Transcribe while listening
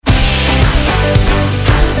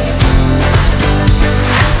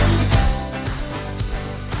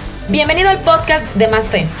Bienvenido al podcast de Más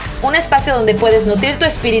Fe, un espacio donde puedes nutrir tu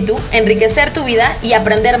espíritu, enriquecer tu vida y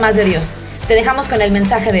aprender más de Dios. Te dejamos con el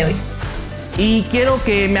mensaje de hoy. Y quiero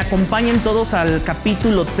que me acompañen todos al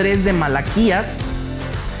capítulo 3 de Malaquías.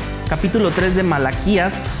 Capítulo 3 de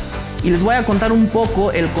Malaquías. Y les voy a contar un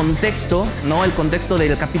poco el contexto, ¿no? El contexto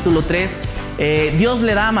del capítulo 3. Dios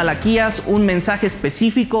le da a Malaquías un mensaje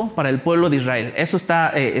específico para el pueblo de Israel. Eso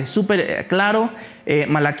está súper claro.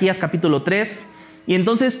 Malaquías capítulo 3. Y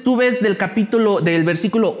entonces tú ves del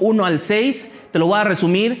versículo 1 al 6, te lo voy a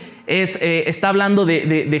resumir, está hablando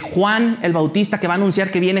de Juan el Bautista que va a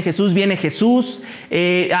anunciar que viene Jesús,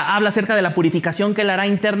 habla acerca de la purificación que él hará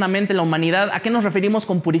internamente en la humanidad. ¿A qué nos referimos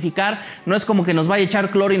con purificar? No es como que nos vaya a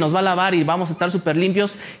echar cloro y nos va a lavar y vamos a estar súper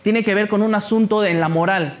limpios. Tiene que ver con un asunto en la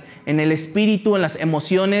moral, en el espíritu, en las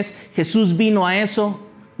emociones. Jesús vino a eso,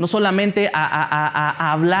 no solamente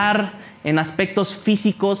a hablar en aspectos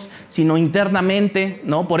físicos, sino internamente,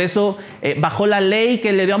 ¿no? Por eso bajó la ley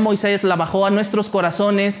que le dio a Moisés, la bajó a nuestros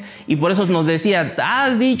corazones, y por eso nos decía,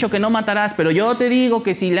 has dicho que no matarás, pero yo te digo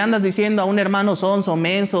que si le andas diciendo a un hermano sonso,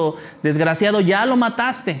 menso, desgraciado, ya lo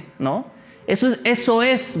mataste, ¿no? Eso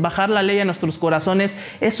es bajar la ley a nuestros corazones.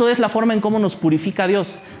 Eso es la forma en cómo nos purifica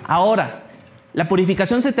Dios. Ahora, ¿la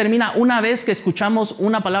purificación se termina una vez que escuchamos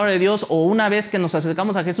una palabra de Dios o una vez que nos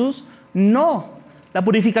acercamos a Jesús? No. La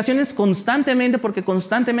purificación es constantemente, porque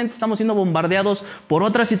constantemente estamos siendo bombardeados por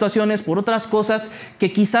otras situaciones, por otras cosas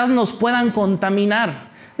que quizás nos puedan contaminar.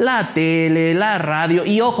 La tele, la radio.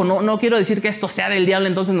 Y ojo, no quiero decir que esto sea del diablo,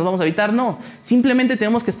 entonces nos vamos a evitar. No, simplemente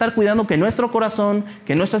tenemos que estar cuidando que nuestro corazón,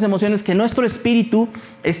 que nuestras emociones, que nuestro espíritu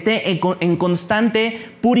esté en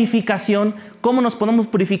constante purificación. ¿Cómo nos podemos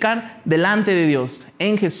purificar? Delante de Dios,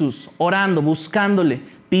 en Jesús, orando, buscándole,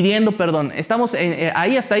 pidiendo perdón. ¿Estamos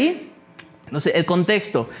ahí hasta ahí? No sé, el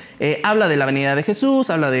contexto habla de la venida de Jesús,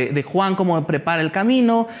 habla de Juan, cómo prepara el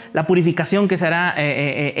camino, la purificación que se hará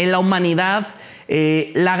en la humanidad.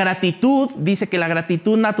 La gratitud, dice que la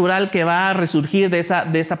gratitud natural que va a resurgir de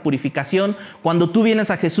esa purificación, cuando tú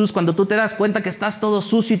vienes a Jesús, cuando tú te das cuenta que estás todo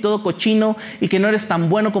sucio y todo cochino y que no eres tan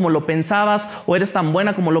bueno como lo pensabas o eres tan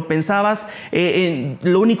buena como lo pensabas,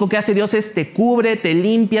 lo único que hace Dios es te cubre, te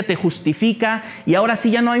limpia, te justifica, y ahora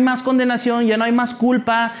sí ya no hay más condenación, ya no hay más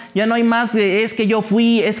culpa, ya no hay más de es que yo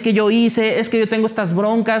fui, es que yo hice, es que yo tengo estas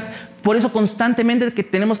broncas. Por eso constantemente que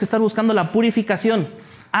tenemos que estar buscando la purificación.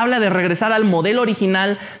 Habla de regresar al modelo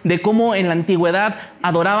original de cómo en la antigüedad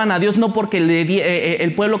adoraban a Dios, no porque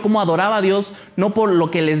el pueblo cómo adoraba a Dios, no por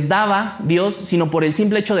lo que les daba Dios, sino por el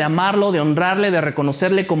simple hecho de amarlo, de honrarle, de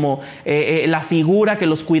reconocerle como la figura que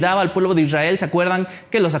los cuidaba al pueblo de Israel. ¿Se acuerdan?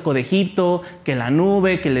 Que los sacó de Egipto, que la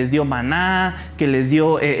nube, que les dio maná, que les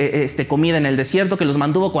dio comida en el desierto, que los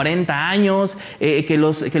mantuvo 40 años, que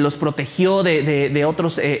los protegió de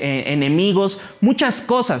otros enemigos, muchas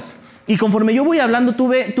cosas. Y conforme yo voy hablando,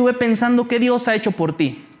 tuve pensando qué Dios ha hecho por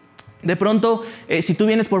ti. De pronto, si tú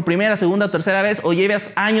vienes por primera, segunda o tercera vez o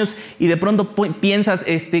llevas años y de pronto piensas,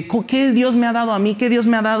 ¿qué Dios me ha dado a mí? ¿Qué Dios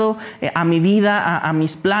me ha dado a mi vida, a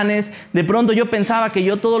mis planes? De pronto yo pensaba que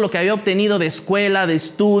yo todo lo que había obtenido de escuela, de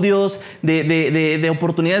estudios, de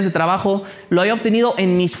oportunidades de trabajo, lo había obtenido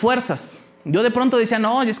en mis fuerzas. Yo de pronto decía,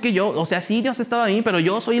 no, es que sí, Dios ha estado ahí, pero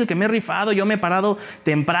yo soy el que me he rifado, yo me he parado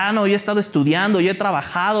temprano, yo he estado estudiando, yo he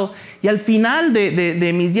trabajado. Y al final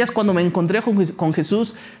de mis días, cuando me encontré con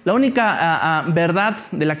Jesús, la única verdad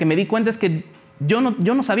de la que me di cuenta es que yo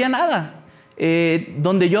no sabía nada.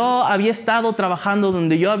 Donde yo había estado trabajando,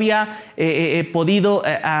 donde yo había podido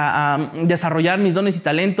desarrollar mis dones y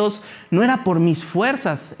talentos, no era por mis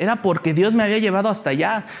fuerzas, era porque Dios me había llevado hasta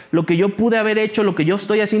allá. Lo que yo pude haber hecho, lo que yo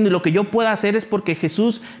estoy haciendo y lo que yo pueda hacer es porque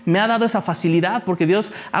Jesús me ha dado esa facilidad, porque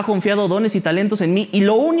Dios ha confiado dones y talentos en mí, y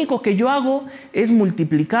lo único que yo hago es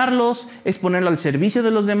multiplicarlos, es ponerlo al servicio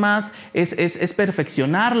de los demás, es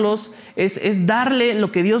perfeccionarlos, es darle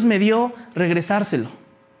lo que Dios me dio, regresárselo.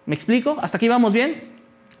 ¿Me explico? ¿Hasta aquí vamos bien?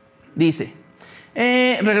 Dice,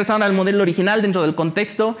 regresaron al modelo original dentro del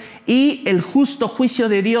contexto, y el justo juicio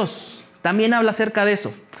de Dios también habla acerca de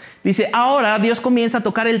eso. Dice, ahora Dios comienza a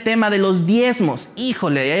tocar el tema de los diezmos.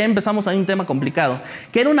 Híjole, ahí empezamos a un tema complicado,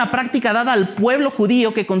 que era una práctica dada al pueblo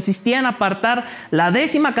judío que consistía en apartar la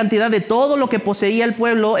 10ª cantidad de todo lo que poseía el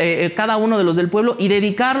pueblo, cada uno de los del pueblo, y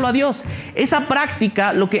dedicarlo a Dios. Esa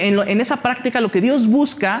práctica, en esa práctica lo que Dios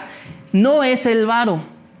busca no es el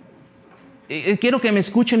varo. Quiero que me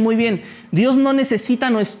escuchen muy bien. Dios no necesita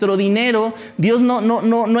nuestro dinero. Dios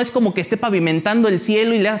no es como que esté pavimentando el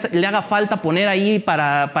cielo y le haga falta poner ahí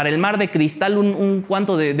para el mar de cristal un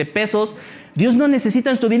cuanto de pesos. Dios no necesita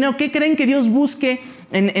nuestro dinero. ¿Qué creen que Dios busque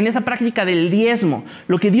en esa práctica del diezmo?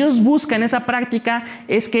 Lo que Dios busca en esa práctica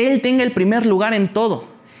es que Él tenga el primer lugar en todo.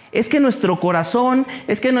 Es que nuestro corazón,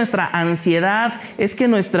 es que nuestra ansiedad, es que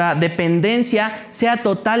nuestra dependencia sea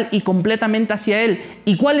total y completamente hacia Él.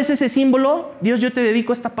 ¿Y cuál es ese símbolo? Dios, yo te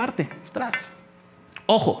dedico esta parte, atrás.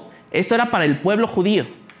 Ojo, esto era para el pueblo judío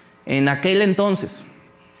en aquel entonces.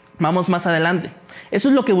 Vamos más adelante. Eso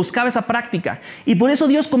es lo que buscaba esa práctica. Y por eso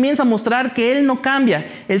Dios comienza a mostrar que Él no cambia.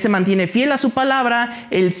 Él se mantiene fiel a su palabra.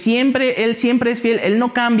 Él siempre es fiel. Él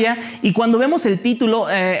no cambia. Y cuando vemos el título,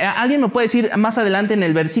 alguien me puede decir más adelante en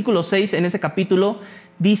el versículo 6, en ese capítulo,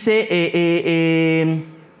 dice,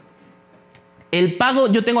 el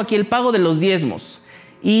pago, yo tengo aquí el pago de los diezmos.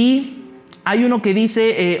 Y hay uno que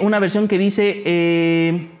dice, una versión que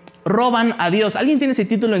dice, roban a Dios. ¿Alguien tiene ese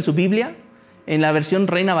título en su Biblia? En la versión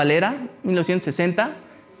Reina Valera, 1960.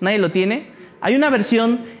 ¿Nadie lo tiene? Hay una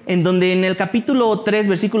versión en donde en el capítulo 3,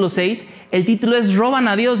 versículo 6, el título es roban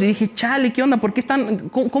a Dios. Y dije, chale, ¿qué onda? ¿Por qué están?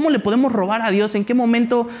 ¿Cómo le podemos robar a Dios? ¿En qué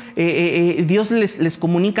momento Dios les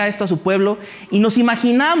comunica esto a su pueblo? Y nos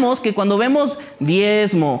imaginamos que cuando vemos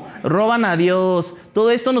diezmo, roban a Dios,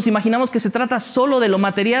 todo esto nos imaginamos que se trata solo de lo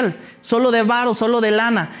material, solo de varo, solo de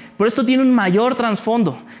lana. Pero esto tiene un mayor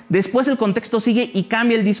trasfondo. Después el contexto sigue y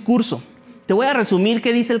cambia el discurso. Te voy a resumir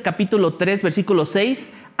qué dice el capítulo 3, versículo 6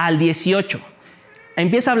 al 18.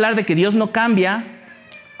 Empieza a hablar de que Dios no cambia,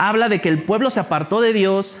 habla de que el pueblo se apartó de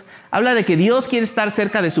Dios, habla de que Dios quiere estar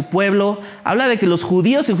cerca de su pueblo, habla de que los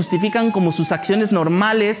judíos se justifican como sus acciones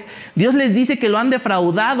normales. Dios les dice que lo han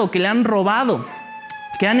defraudado, que le han robado,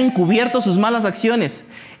 que han encubierto sus malas acciones.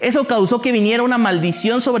 Eso causó que viniera una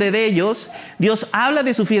maldición sobre ellos. Dios habla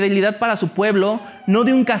de su fidelidad para su pueblo, no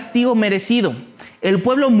de un castigo merecido. El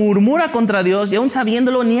pueblo murmura contra Dios y aún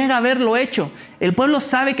sabiéndolo niega haberlo hecho. El pueblo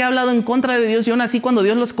sabe que ha hablado en contra de Dios y aún así cuando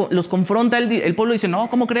Dios los confronta, el pueblo dice, no,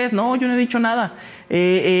 ¿cómo crees? No, yo no he dicho nada.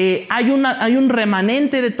 Hay un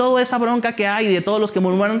remanente de toda esa bronca que hay, de todos los que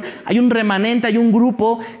murmuran. Hay un remanente, hay un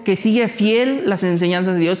grupo que sigue fiel las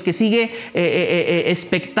enseñanzas de Dios, que sigue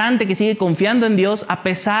expectante, que sigue confiando en Dios a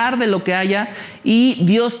pesar de lo que haya. Y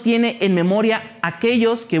Dios tiene en memoria a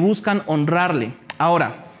aquellos que buscan honrarle.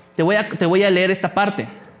 Ahora, te voy a leer esta parte.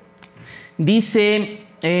 Dice,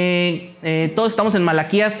 todos estamos en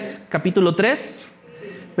Malaquías capítulo 3,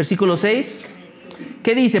 versículo 6.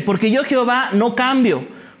 ¿Qué dice? Porque yo Jehová no cambio.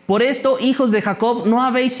 Por esto, hijos de Jacob, no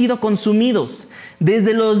habéis sido consumidos.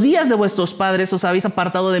 Desde los días de vuestros padres os habéis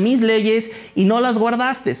apartado de mis leyes y no las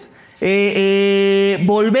guardasteis.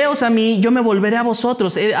 Volveos a mí, yo me volveré a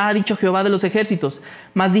vosotros, ha dicho Jehová de los ejércitos.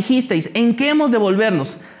 Mas dijisteis, ¿en qué hemos de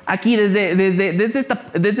volvernos? Aquí desde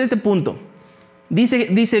este punto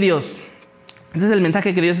dice Dios, este es el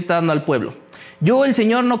mensaje que Dios está dando al pueblo. Yo el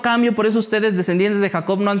Señor no cambio, por eso ustedes descendientes de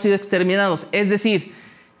Jacob no han sido exterminados. Es decir,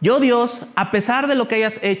 yo Dios, a pesar de lo que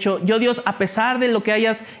hayas hecho, yo Dios, a pesar de lo que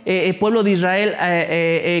hayas, pueblo de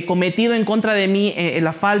Israel, cometido en contra de mí,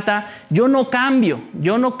 la falta, yo no cambio,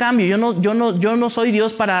 yo no soy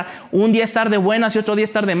Dios para un día estar de buenas y otro día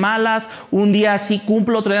estar de malas, un día sí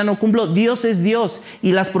cumplo, otro día no cumplo. Dios es Dios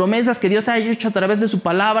y las promesas que Dios ha hecho a través de su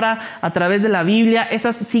palabra, a través de la Biblia,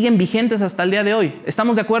 esas siguen vigentes hasta el día de hoy.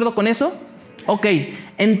 ¿Estamos de acuerdo con eso? Ok,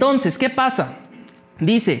 entonces, ¿qué pasa?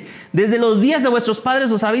 Dice, desde los días de vuestros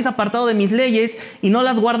padres os habéis apartado de mis leyes y no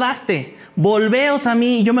las guardaste. Volveos a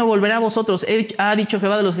mí y yo me volveré a vosotros, ha dicho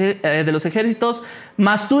Jehová de los ejércitos.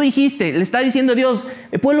 Mas tú dijiste, le está diciendo Dios,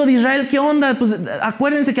 el pueblo de Israel, ¿qué onda? Pues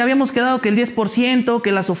acuérdense que habíamos quedado que el 10%,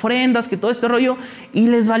 que las ofrendas, que todo este rollo, y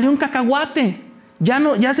les valió un cacahuate.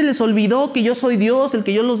 Ya se les olvidó que yo soy Dios, el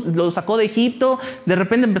que yo los sacó de Egipto. De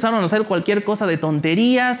repente empezaron a hacer cualquier cosa de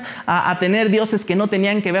tonterías, a tener dioses que no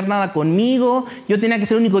tenían que ver nada conmigo. Yo tenía que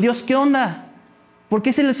ser el único Dios. ¿Qué onda? ¿Por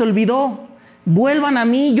qué se les olvidó? Vuelvan a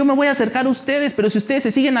mí, yo me voy a acercar a ustedes, pero si ustedes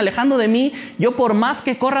se siguen alejando de mí, yo por más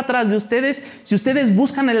que corra atrás de ustedes, si ustedes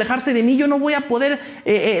buscan alejarse de mí, yo no voy a poder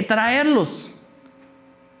traerlos.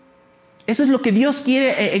 Eso es lo que Dios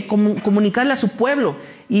quiere comunicarle a su pueblo.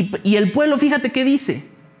 Y el pueblo, fíjate qué dice.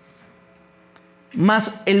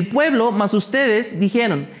 Mas el pueblo, más ustedes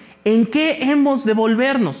dijeron, ¿en qué hemos de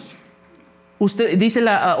volvernos? Usted dice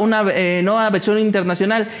una nueva versión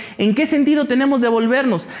internacional. ¿En qué sentido tenemos de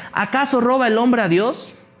volvernos? ¿Acaso roba el hombre a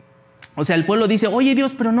Dios? O sea, el pueblo dice, oye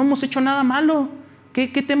Dios, pero no hemos hecho nada malo. ¿Qué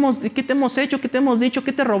te hemos hecho? ¿Qué te hemos dicho?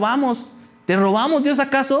 ¿Qué te robamos? ¿Te robamos, Dios,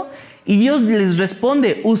 acaso? Y Dios les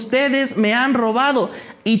responde, ustedes me han robado.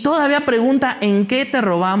 Y todavía pregunta, ¿en qué te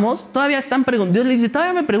robamos? Todavía están preguntando. Dios les dice,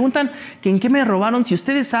 todavía me preguntan que en qué me robaron. Si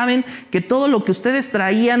ustedes saben que todo lo que ustedes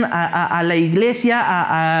traían a la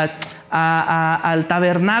iglesia, al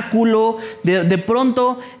tabernáculo. De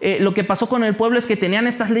pronto lo que pasó con el pueblo es que tenían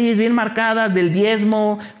estas leyes bien marcadas del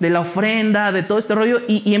diezmo, de la ofrenda, de todo este rollo,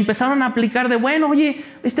 y empezaron a aplicar de, bueno, oye,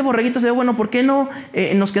 este borreguito se ve bueno, ¿por qué no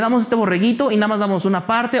nos quedamos este borreguito y nada más damos una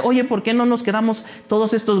parte? Oye, ¿por qué no nos quedamos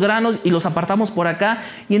todos estos granos y los apartamos por acá?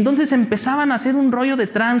 Y entonces empezaban a hacer un rollo de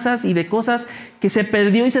tranzas y de cosas que se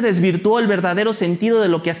perdió y se desvirtuó el verdadero sentido de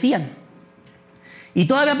lo que hacían. Y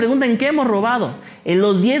todavía preguntan, ¿en qué hemos robado? En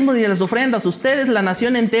los diezmos y en las ofrendas. Ustedes, la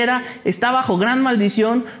nación entera, está bajo gran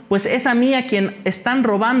maldición, pues es a mí a quien están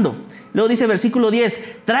robando. Luego dice versículo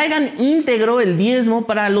 10, traigan íntegro el diezmo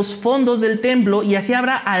para los fondos del templo y así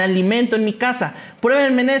habrá alimento en mi casa.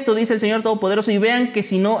 Pruébenme en esto, dice el Señor Todopoderoso, y vean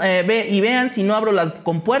si no abro las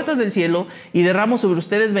compuertas del cielo y derramo sobre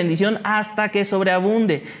ustedes bendición hasta que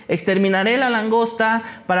sobreabunde. Exterminaré la langosta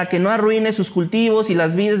para que no arruine sus cultivos y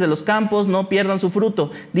las vides de los campos no pierdan su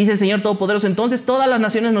fruto. Dice el Señor Todopoderoso, entonces todas las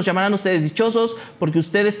naciones nos llamarán ustedes dichosos porque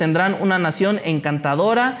ustedes tendrán una nación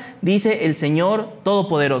encantadora, dice el Señor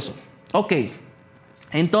Todopoderoso. Ok,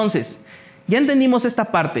 entonces, ya entendimos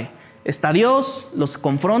esta parte. Está Dios, los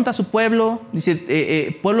confronta a su pueblo,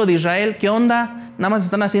 dice, pueblo de Israel, ¿qué onda? Nada más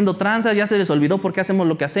están haciendo tranzas, ya se les olvidó por qué hacemos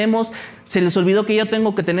lo que hacemos, se les olvidó que yo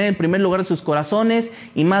tengo que tener en primer lugar sus corazones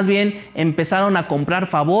y más bien empezaron a comprar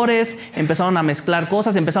favores, empezaron a mezclar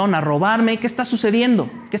cosas, empezaron a robarme. ¿Qué está sucediendo?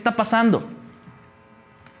 ¿Qué está pasando?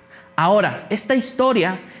 Ahora, esta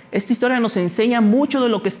historia nos enseña mucho de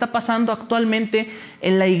lo que está pasando actualmente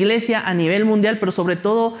en la iglesia a nivel mundial, pero sobre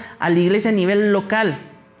todo a la iglesia a nivel local.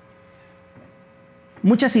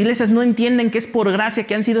 Muchas iglesias no entienden que es por gracia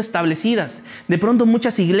que han sido establecidas. De pronto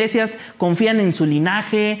muchas iglesias confían en su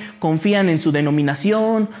linaje, confían en su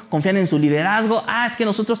denominación, confían en su liderazgo. Es que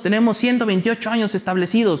nosotros tenemos 128 años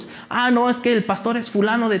establecidos. No, es que el pastor es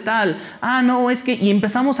fulano de tal. No, es que... Y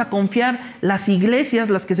empezamos a confiar las iglesias,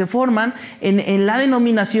 las que se forman, en la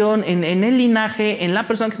denominación, en el linaje, en la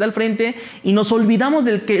persona que está al frente, y nos olvidamos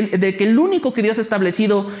de que el único que Dios ha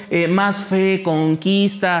establecido, Más Fe,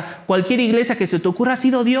 Conquista, cualquier iglesia que se te ocurra, ha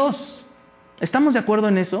sido Dios. ¿Estamos de acuerdo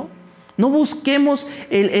en eso? No busquemos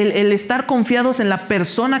el estar confiados en la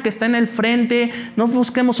persona que está en el frente. No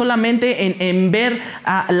busquemos solamente en ver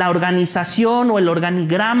la organización o el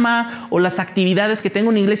organigrama o las actividades que tenga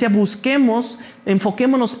una iglesia.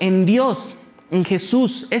 Enfoquémonos en Dios, en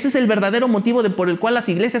Jesús. Ese es el verdadero motivo por el cual las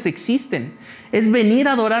iglesias existen. Es venir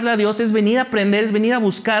a adorarle a Dios, es venir a aprender, es venir a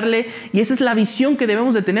buscarle. Y esa es la visión que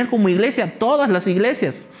debemos de tener como iglesia, todas las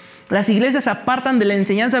iglesias. Las iglesias se apartan de la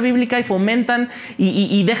enseñanza bíblica y fomentan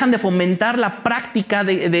y dejan de fomentar la práctica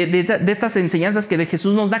de estas enseñanzas que de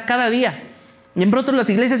Jesús nos da cada día. Y en pronto las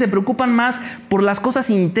iglesias se preocupan más por las cosas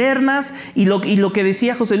internas y lo que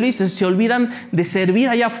decía José Luis, se olvidan de servir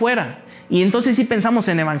allá afuera. Y entonces sí pensamos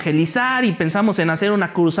en evangelizar y pensamos en hacer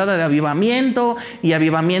una cruzada de avivamiento y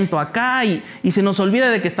avivamiento acá y se nos olvida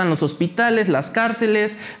de que están los hospitales, las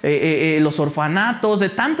cárceles, los orfanatos, de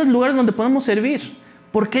tantos lugares donde podemos servir.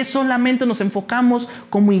 ¿Por qué solamente nos enfocamos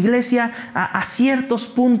como iglesia a ciertos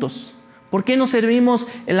puntos? ¿Por qué no servimos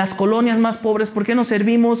en las colonias más pobres? ¿Por qué no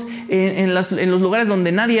servimos en los lugares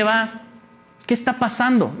donde nadie va? ¿Qué está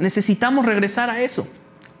pasando? Necesitamos regresar a eso.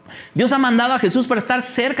 Dios ha mandado a Jesús para estar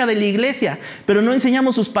cerca de la iglesia, pero no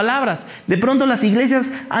enseñamos sus palabras. De pronto las iglesias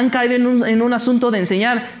han caído en un asunto de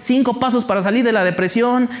enseñar 5 pasos para salir de la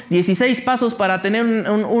depresión, 16 pasos para tener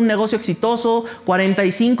un negocio exitoso,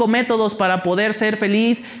 45 métodos para poder ser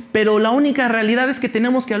feliz, pero la única realidad es que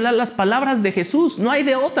tenemos que hablar las palabras de Jesús, no hay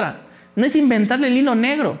de otra, no es inventarle el hilo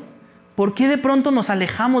negro. ¿Por qué de pronto nos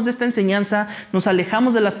alejamos de esta enseñanza, nos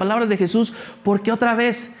alejamos de las palabras de Jesús? Porque otra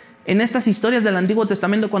vez, en estas historias del Antiguo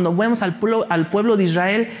Testamento, cuando vemos al pueblo de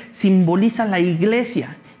Israel, simboliza la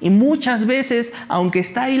iglesia. Y muchas veces, aunque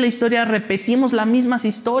está ahí la historia, repetimos las mismas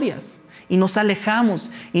historias. Y nos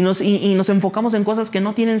alejamos y nos enfocamos en cosas que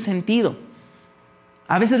no tienen sentido.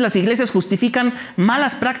 A veces las iglesias justifican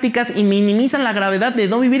malas prácticas y minimizan la gravedad de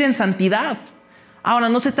no vivir en santidad. Ahora,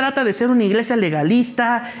 no se trata de ser una iglesia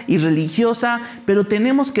legalista y religiosa, pero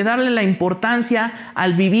tenemos que darle la importancia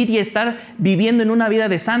al vivir y estar viviendo en una vida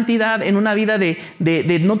de santidad, en una vida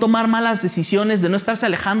de no tomar malas decisiones, de no estarse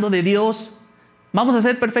alejando de Dios. ¿Vamos a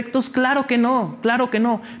ser perfectos? Claro que no,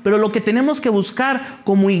 pero lo que tenemos que buscar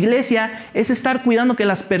como iglesia es estar cuidando que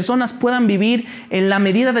las personas puedan vivir en la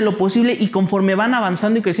medida de lo posible y conforme van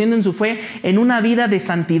avanzando y creciendo en su fe, en una vida de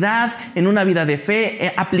santidad, en una vida de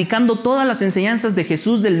fe, aplicando todas las enseñanzas de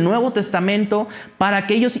Jesús del Nuevo Testamento para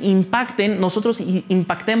que ellos nosotros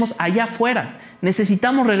impactemos allá afuera.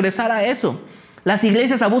 Necesitamos regresar a eso. Las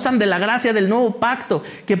iglesias abusan de la gracia del nuevo pacto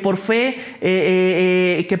que por fe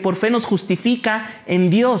nos justifica en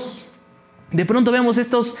Dios. De pronto vemos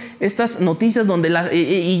estas noticias donde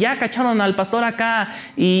y ya cacharon al pastor acá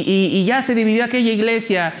y ya se dividió aquella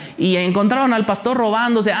iglesia y encontraron al pastor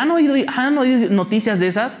robándose. ¿Han oído noticias de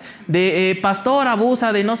esas? De pastor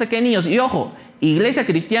abusa de no sé qué niños. Y ojo, iglesia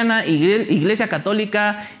cristiana, iglesia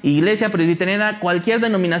católica, iglesia presbiteriana, cualquier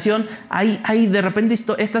denominación, hay de repente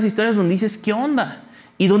estas historias donde dices, ¿qué onda?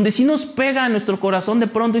 Y donde sí nos pega a nuestro corazón de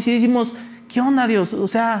pronto y sí decimos, ¿qué onda, Dios? O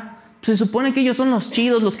sea, se supone que ellos son los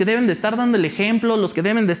chidos, los que deben de estar dando el ejemplo, los que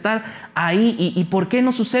deben de estar ahí. ¿Y por qué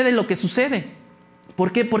no sucede lo que sucede?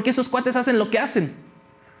 ¿Por qué esos cuates hacen lo que hacen?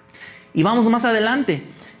 Y vamos más adelante.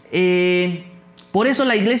 Por eso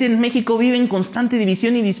la iglesia en México vive en constante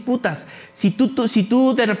división y disputas. Si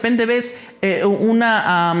tú de repente ves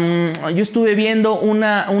yo estuve viendo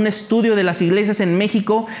un estudio de las iglesias en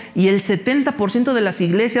México y el 70% de las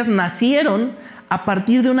iglesias nacieron a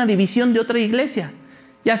partir de una división de otra iglesia.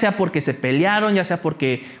 Ya sea porque se pelearon, ya sea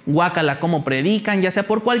porque guácala cómo predican, ya sea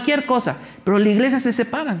por cualquier cosa. Pero las iglesias se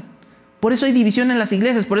separan. Por eso hay división en las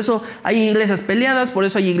iglesias, por eso hay iglesias peleadas, por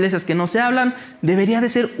eso hay iglesias que no se hablan. Debería de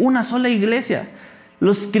ser una sola iglesia.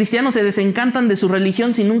 Los cristianos se desencantan de su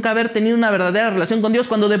religión sin nunca haber tenido una verdadera relación con Dios.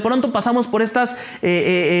 Cuando de pronto pasamos por estas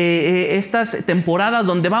temporadas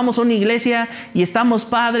donde vamos a una iglesia y estamos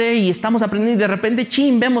padre y estamos aprendiendo y de repente,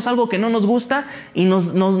 vemos algo que no nos gusta y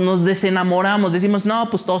nos desenamoramos. Decimos, no,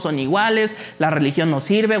 pues todos son iguales, la religión no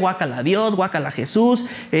sirve, guácala a Dios, guácala a Jesús,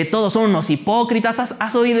 todos son unos hipócritas.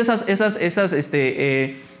 ¿Has oído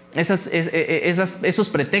esos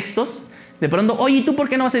pretextos? De pronto, oye, ¿y tú por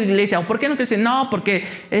qué no vas a la iglesia? ¿O por qué no crees? No, porque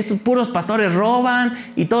puros pastores roban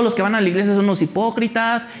y todos los que van a la iglesia son unos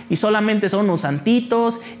hipócritas y solamente son unos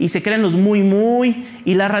santitos y se creen los muy.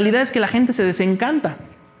 Y la realidad es que la gente se desencanta.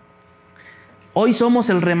 Hoy somos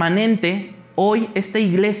el remanente, hoy esta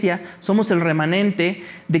iglesia somos el remanente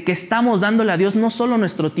de que estamos dándole a Dios no solo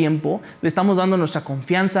nuestro tiempo, le estamos dando nuestra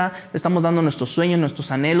confianza, le estamos dando nuestros sueños, nuestros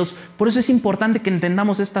anhelos. Por eso es importante que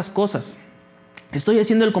entendamos estas cosas. Estoy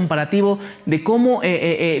haciendo el comparativo de cómo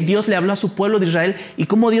Dios le habló a su pueblo de Israel y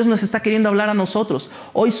cómo Dios nos está queriendo hablar a nosotros.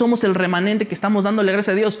 Hoy somos el remanente que estamos dándole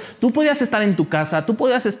gracias a Dios. Tú podías estar en tu casa, tú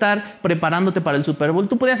podías estar preparándote para el Super Bowl,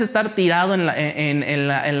 tú podías estar tirado en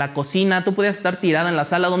la cocina, tú podías estar tirado en la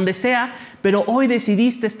sala, donde sea, pero hoy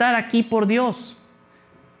decidiste estar aquí por Dios.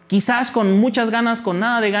 Quizás con muchas ganas, con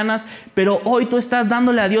nada de ganas, pero hoy tú estás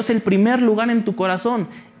dándole a Dios el primer lugar en tu corazón.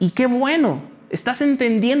 Y qué bueno. Estás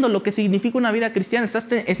entendiendo lo que significa una vida cristiana.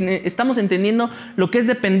 Estamos entendiendo lo que es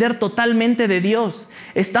depender totalmente de Dios.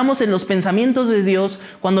 Estamos en los pensamientos de Dios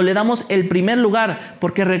cuando le damos el primer lugar,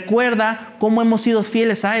 porque recuerda cómo hemos sido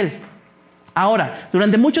fieles a Él. Ahora,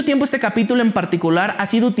 durante mucho tiempo este capítulo en particular ha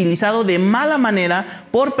sido utilizado de mala manera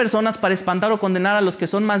por personas para espantar o condenar a los que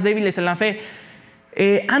son más débiles en la fe.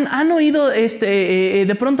 ¿Han oído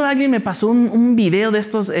de pronto alguien me pasó un video de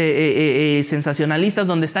estos sensacionalistas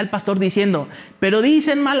donde está el pastor diciendo, pero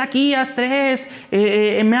dicen Malaquías 3,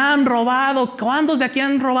 me han robado, ¿cuántos de aquí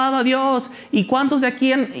han robado a Dios? ¿Y cuántos de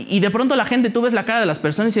aquí y de pronto la gente, tú ves la cara de las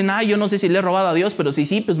personas y dicen, yo no sé si le he robado a Dios, pero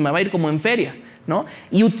sí, pues me va a ir como en feria, ¿no?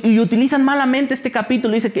 Y utilizan malamente este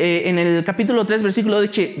capítulo. Dice que en el capítulo 3 versículo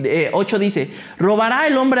 8 dice, robará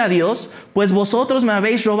el hombre a Dios, pues vosotros me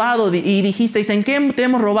habéis robado y dijisteis, ¿en qué te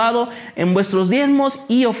hemos robado? En vuestros diezmos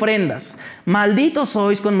y ofrendas. Malditos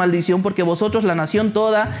sois con maldición, porque vosotros la nación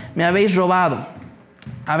toda me habéis robado.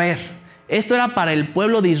 A ver, esto era para el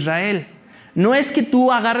pueblo de Israel. No es que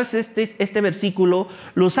tú agarres este versículo,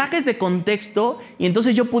 lo saques de contexto y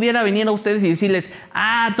entonces yo pudiera venir a ustedes y decirles,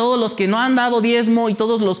 todos los que no han dado diezmo y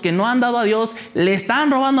todos los que no han dado a Dios le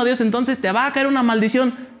están robando a Dios, entonces te va a caer una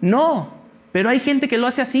maldición. No, pero hay gente que lo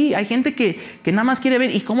hace así, hay gente que nada más quiere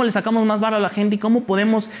ver y cómo le sacamos más varo a la gente y cómo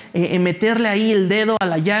podemos meterle ahí el dedo a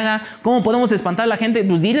la llaga, cómo podemos espantar a la gente.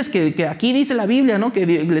 Pues diles que aquí dice la Biblia, ¿no? Que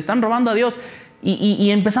le están robando a Dios. Y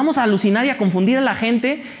empezamos a alucinar y a confundir a la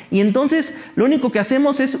gente, y entonces lo único que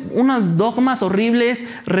hacemos es unas dogmas horribles,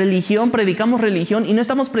 predicamos religión y no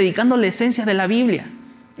estamos predicando la esencia de la Biblia.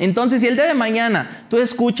 Entonces, si el día de mañana tú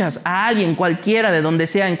escuchas a alguien, cualquiera de donde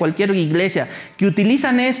sea, en cualquier iglesia, que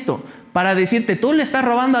utilizan esto para decirte, tú le estás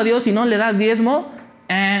robando a Dios y no le das diezmo,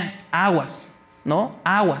 aguas, ¿no?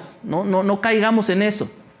 Aguas, no caigamos en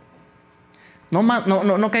eso.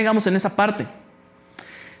 No caigamos en esa parte.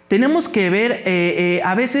 Tenemos que ver,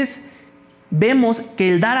 a veces vemos que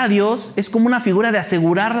el dar a Dios es como una figura de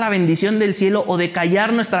asegurar la bendición del cielo o de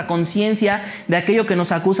callar nuestra conciencia de aquello que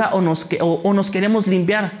nos acusa o nos queremos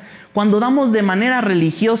limpiar. Cuando damos de manera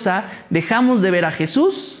religiosa, dejamos de ver a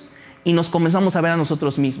Jesús y nos comenzamos a ver a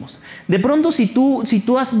nosotros mismos. De pronto, si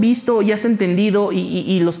tú has visto y has entendido,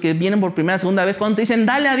 y los que vienen por primera, segunda vez, cuando te dicen,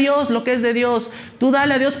 dale a Dios lo que es de Dios, tú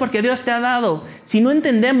dale a Dios porque Dios te ha dado. Si no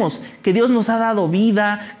entendemos que Dios nos ha dado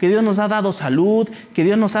vida, que Dios nos ha dado salud, que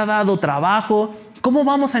Dios nos ha dado trabajo, ¿cómo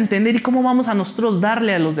vamos a entender y cómo vamos a nosotros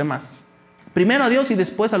darle a los demás? Primero a Dios y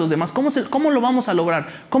después a los demás. ¿Cómo lo vamos a lograr?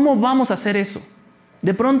 ¿Cómo vamos a hacer eso?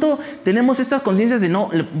 De pronto tenemos estas conciencias de no,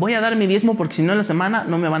 voy a dar mi diezmo porque si no en la semana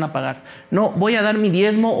no me van a pagar. No, voy a dar mi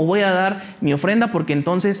diezmo o voy a dar mi ofrenda porque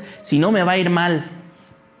entonces si no me va a ir mal.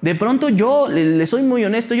 De pronto yo, le soy muy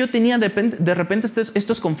honesto, yo tenía de repente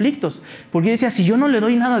estos conflictos. Porque yo decía, si yo no le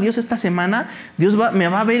doy nada a Dios esta semana, Dios me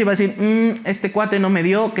va a ver y va a decir, este cuate no me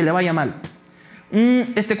dio, que le vaya mal.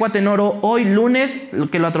 Este cuate no oró hoy lunes,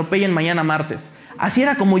 que lo atropellen mañana martes. Así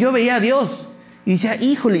era como yo veía a Dios. Y decía,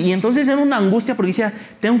 híjole, y entonces era una angustia porque decía,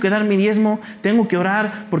 tengo que dar mi diezmo, tengo que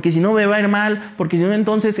orar, porque si no me va a ir mal, porque si no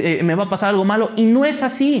entonces me va a pasar algo malo. Y no es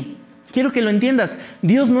así. Quiero que lo entiendas.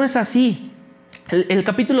 Dios no es así. El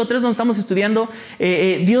capítulo 3 donde estamos estudiando,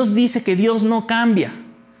 Dios dice que Dios no cambia.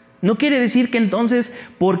 No quiere decir que entonces,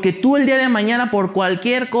 porque tú el día de mañana, por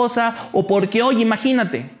cualquier cosa, o porque hoy,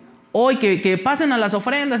 imagínate, hoy que pasen a las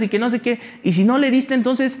ofrendas y que no sé qué, y si no le diste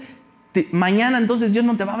entonces, mañana entonces Dios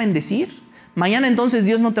no te va a bendecir. Mañana entonces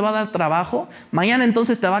Dios no te va a dar trabajo. Mañana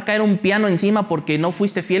entonces te va a caer un piano encima porque no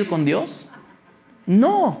fuiste fiel con Dios.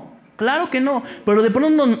 No, claro que no. Pero de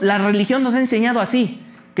pronto la religión nos ha enseñado así.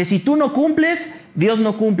 Que si tú no cumples, Dios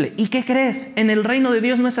no cumple. ¿Y qué crees? En el reino de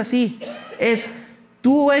Dios no es así. Es,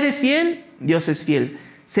 tú eres fiel, Dios es fiel.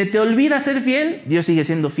 Se te olvida ser fiel, Dios sigue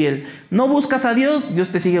siendo fiel. No buscas a Dios, Dios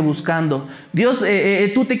te sigue buscando.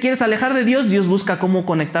 Tú te quieres alejar de Dios, Dios busca cómo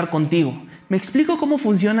conectar contigo. ¿Me explico cómo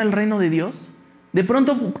funciona el reino de Dios? De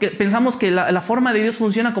pronto pensamos que la forma de Dios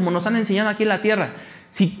funciona como nos han enseñado aquí en la tierra.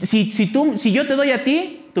 Si yo te doy a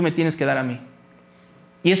ti, tú me tienes que dar a mí.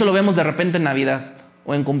 Y eso lo vemos de repente en Navidad,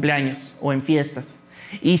 o en cumpleaños, o en fiestas.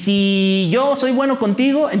 Y si yo soy bueno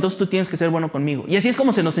contigo, entonces tú tienes que ser bueno conmigo. Y así es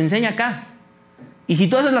como se nos enseña acá. Y si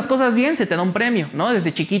tú haces las cosas bien, se te da un premio, ¿no?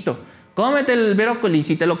 Desde chiquito. Cómete el brócoli,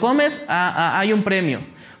 si te lo comes, hay un premio.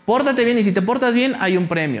 Pórtate bien y si te portas bien, hay un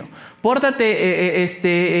premio. Pórtate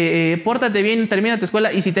bien, termina tu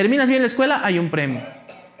escuela y si terminas bien la escuela, hay un premio.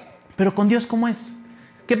 Pero con Dios, ¿cómo es?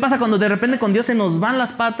 ¿Qué pasa cuando de repente con Dios se nos van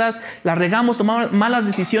las patas, la regamos, tomamos malas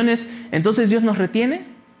decisiones? Entonces Dios nos retiene,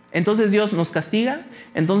 entonces Dios nos castiga,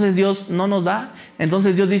 entonces Dios no nos da,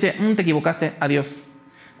 entonces Dios dice, te equivocaste, adiós.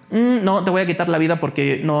 No, te voy a quitar la vida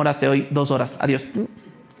porque no oraste hoy 2 horas, adiós.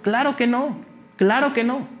 Claro que no, claro que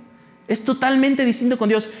no. Es totalmente distinto con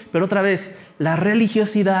Dios, pero otra vez, la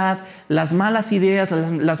religiosidad, las malas ideas,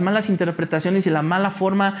 las malas interpretaciones y la mala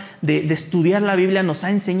forma de estudiar la Biblia nos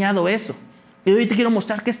ha enseñado eso. Y hoy te quiero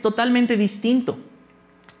mostrar que es totalmente distinto.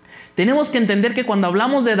 Tenemos que entender que cuando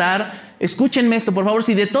hablamos de dar, escúchenme esto por favor,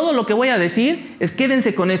 si de todo lo que voy a decir,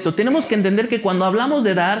 quédense con esto. Tenemos que entender que cuando hablamos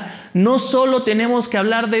de dar, no solo tenemos que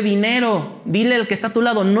hablar de dinero. Dile al que está a tu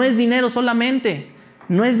lado, no es dinero solamente,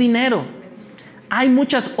 no es dinero. Hay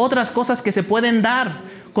muchas otras cosas que se pueden dar.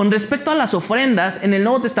 Con respecto a las ofrendas, en el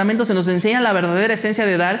Nuevo Testamento se nos enseña la verdadera esencia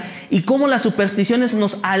de dar y cómo las supersticiones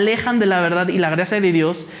nos alejan de la verdad y la gracia de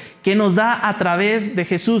Dios que nos da a través de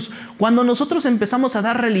Jesús. Cuando nosotros empezamos a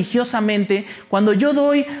dar religiosamente, cuando yo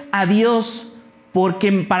doy a Dios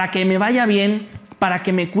para que me vaya bien, para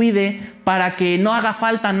que me cuide, para que no haga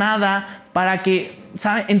falta nada, para que...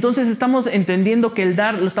 ¿sabe? Entonces estamos entendiendo que el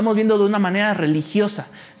dar lo estamos viendo de una manera religiosa,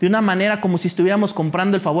 de una manera como si estuviéramos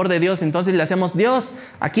comprando el favor de Dios. Entonces le hacemos, Dios,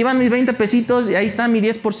 aquí van mis 20 pesitos y ahí está mi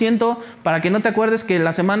 10% para que no te acuerdes que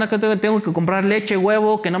la semana que tengo que comprar leche,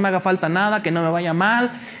 huevo, que no me haga falta nada, que no me vaya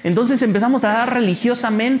mal. Entonces empezamos a dar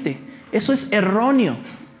religiosamente. Eso es erróneo.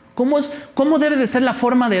 ¿Cómo debe de ser la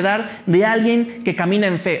forma de dar de alguien que camina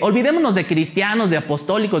en fe? Olvidémonos de cristianos, de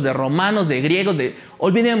apostólicos, de romanos, de griegos,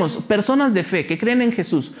 olvidemos, personas de fe que creen en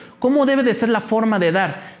Jesús. ¿Cómo debe de ser la forma de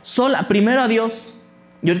dar? Primero a Dios.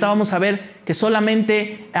 Y ahorita vamos a ver que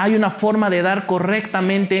solamente hay una forma de dar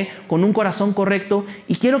correctamente, con un corazón correcto.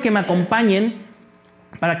 Y quiero que me acompañen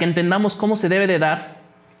para que entendamos cómo se debe de dar.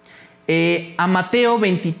 A Mateo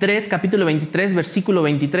 23, capítulo 23, versículo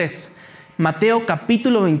 23. Mateo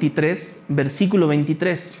capítulo 23, versículo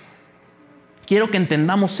 23. Quiero que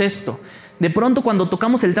entendamos esto. De pronto cuando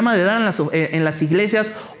tocamos el tema de dar en las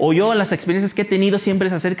iglesias, o yo las experiencias que he tenido siempre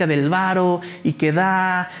es acerca del varo y que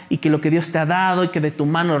da, y que lo que Dios te ha dado y que de tu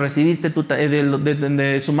mano recibiste,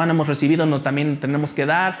 de su mano hemos recibido, también tenemos que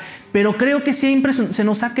dar. Pero creo que siempre se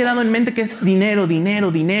nos ha quedado en mente que es dinero,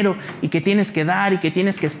 dinero, dinero, y que tienes que dar y que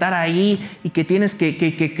tienes que estar ahí y que tienes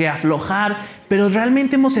que aflojar. Pero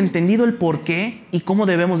 ¿realmente hemos entendido el por qué y cómo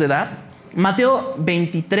debemos de dar? Mateo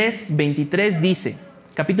 23 dice...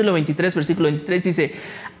 Capítulo 23, versículo 23 dice: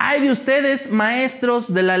 hay de ustedes,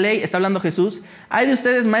 maestros de la ley, está hablando Jesús, hay de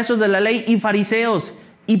ustedes, maestros de la ley y fariseos,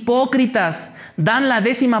 hipócritas, dan la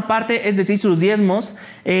 10ª parte, es decir, sus diezmos,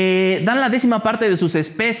 dan la 10ª parte de sus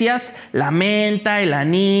especias, la menta, el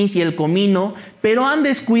anís y el comino, pero han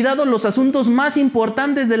descuidado los asuntos más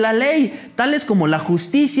importantes de la ley, tales como la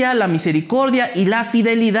justicia, la misericordia y la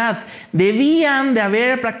fidelidad. Debían de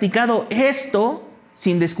haber practicado esto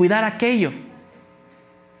sin descuidar aquello.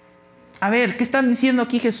 A ver, ¿qué están diciendo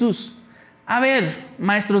aquí Jesús? A ver,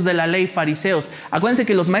 maestros de la ley, fariseos. Acuérdense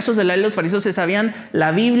que los maestros de la ley, los fariseos, se sabían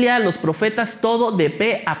la Biblia, los profetas, todo de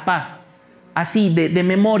pe a pa. Así, de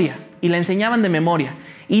memoria. Y la enseñaban de memoria.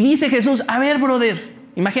 Y dice Jesús: a ver, brother.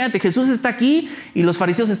 Imagínate, Jesús está aquí y los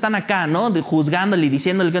fariseos están acá, ¿no? Juzgándole y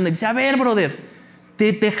diciéndole qué onda. Dice: a ver, brother,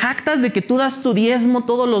 te jactas de que tú das tu diezmo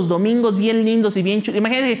todos los domingos bien lindos y bien chulos.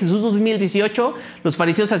 Imagínate que Jesús 2018, los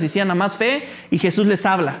fariseos asistían a Más Fe y Jesús les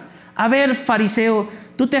habla. A ver, fariseo,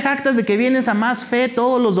 tú te jactas de que vienes a Más Fe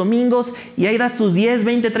todos los domingos y ahí das tus 10,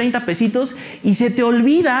 20, 30 pesitos y se te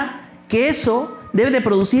olvida que eso debe de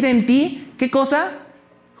producir en ti, ¿qué cosa?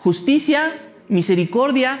 Justicia,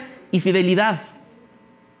 misericordia y fidelidad.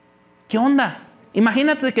 ¿Qué onda?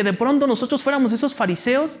 Imagínate que de pronto nosotros fuéramos esos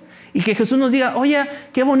fariseos y que Jesús nos diga: oye,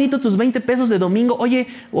 qué bonito tus 20 pesos de domingo.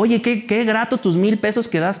 Oye, qué grato tus 1,000 pesos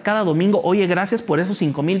que das cada domingo. Oye, gracias por esos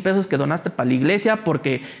 5,000 pesos que donaste para la iglesia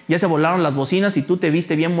porque ya se volaron las bocinas y tú te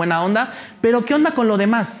viste bien buena onda. Pero ¿qué onda con lo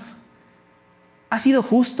demás? ¿Has sido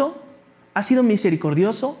justo? ¿Has sido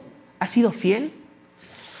misericordioso? ¿Has sido fiel?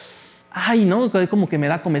 Ay, no, como que me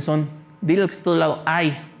da comezón. Dile al que está a tu lado: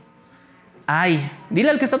 ay. Ay. Dile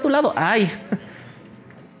al que está a tu lado: ay.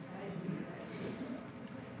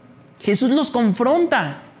 Jesús los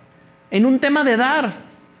confronta en un tema de dar.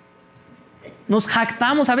 Nos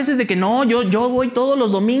jactamos a veces de que no, yo voy todos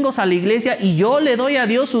los domingos a la iglesia y yo le doy a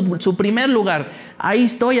Dios su primer lugar. Ahí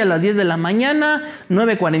estoy a las 10 de la mañana,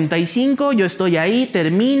 9:45, yo estoy ahí,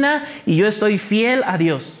 termina y yo estoy fiel a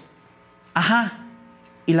Dios. Ajá.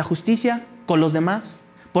 ¿Y la justicia con los demás?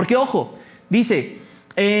 Porque ojo, dice...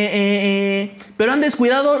 pero han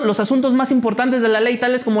descuidado los asuntos más importantes de la ley,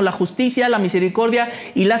 tales como la justicia, la misericordia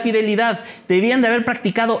y la fidelidad. Debían de haber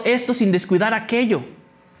practicado esto sin descuidar aquello.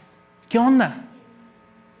 ¿Qué onda?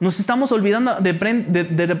 Nos estamos olvidando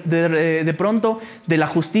de pronto de la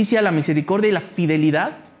justicia, la misericordia y la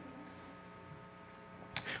fidelidad.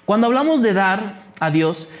 Cuando hablamos de dar a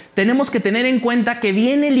Dios, tenemos que tener en cuenta que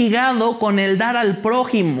viene ligado con el dar al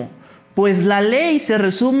prójimo, pues la ley se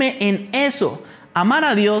resume en eso: amar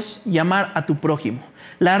a Dios y amar a tu prójimo.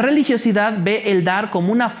 La religiosidad ve el dar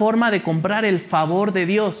como una forma de comprar el favor de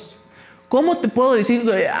Dios. ¿Cómo te puedo decir,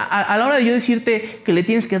 a la hora de yo decirte que le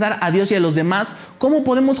tienes que dar a Dios y a los demás, cómo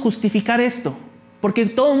podemos justificar esto? Porque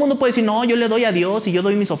todo el mundo puede decir: no, yo le doy a Dios y yo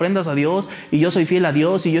doy mis ofrendas a Dios y yo soy fiel a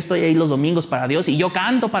Dios y yo estoy ahí los domingos para Dios y yo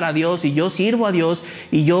canto para Dios y yo sirvo a Dios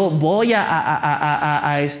y yo voy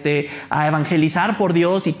a evangelizar por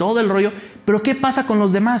Dios y todo el rollo. Pero ¿qué pasa con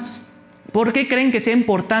los demás? ¿Por qué creen que sea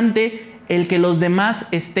importante el que los demás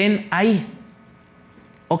estén ahí?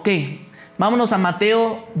 Ok, vámonos a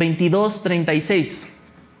Mateo 22:36.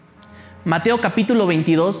 Mateo capítulo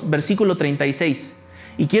 22, versículo 36.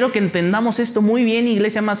 Y quiero que entendamos esto muy bien,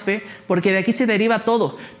 Iglesia Más Fe, porque de aquí se deriva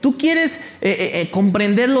todo. Tú quieres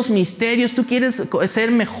comprender los misterios, tú quieres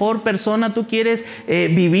ser mejor persona, tú quieres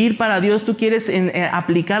vivir para Dios, tú quieres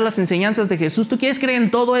aplicar las enseñanzas de Jesús, tú quieres creer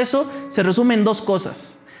en todo eso. Se resume en dos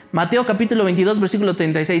cosas. Mateo capítulo 22, versículo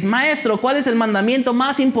 36. Maestro, ¿cuál es el mandamiento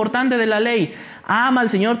más importante de la ley? Ama al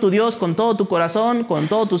Señor tu Dios con todo tu corazón, con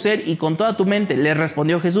todo tu ser y con toda tu mente. Le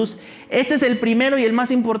respondió Jesús: este es el primero y el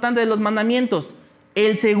más importante de los mandamientos.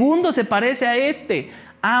 El segundo se parece a este: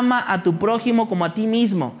 ama a tu prójimo como a ti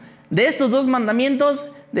mismo. De estos dos mandamientos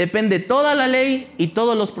depende toda la ley y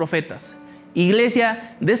todos los profetas.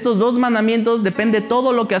 Iglesia, de estos dos mandamientos depende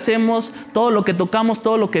todo lo que hacemos, todo lo que tocamos,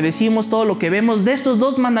 todo lo que decimos, todo lo que vemos. De estos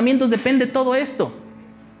dos mandamientos depende todo esto.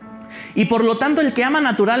 Y por lo tanto, el que ama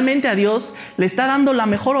naturalmente a Dios le está dando la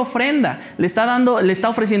mejor ofrenda, le está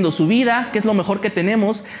ofreciendo su vida, que es lo mejor que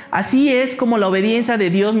tenemos. Así es como la obediencia de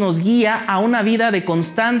Dios nos guía a una vida de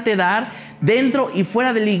constante dar dentro y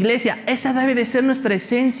fuera de la iglesia. Esa debe de ser nuestra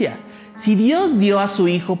esencia. Si Dios dio a su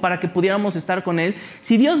Hijo para que pudiéramos estar con Él,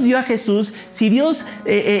 si Dios dio a Jesús, si Dios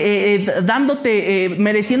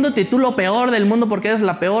mereciéndote tú lo peor del mundo porque eres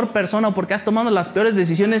la peor persona o porque has tomado las peores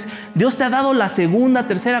decisiones, Dios te ha dado la segunda,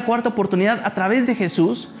 tercera, cuarta oportunidad a través de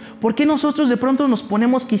Jesús, ¿por qué nosotros de pronto nos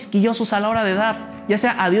ponemos quisquillosos a la hora de dar, ya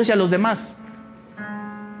sea a Dios y a los demás?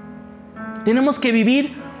 Tenemos que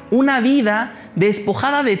vivir una vida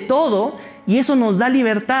despojada de todo. Y eso nos da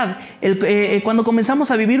libertad. Cuando comenzamos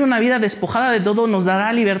a vivir una vida despojada de todo, nos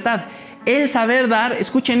dará libertad. El saber dar,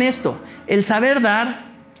 escuchen esto, el saber dar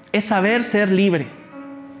es saber ser libre.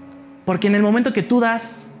 Porque en el momento que tú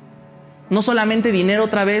das, no solamente dinero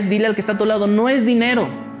otra vez, dile al que está a tu lado, no es dinero,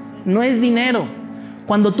 no es dinero.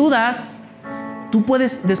 Cuando tú das, tú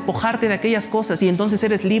puedes despojarte de aquellas cosas y entonces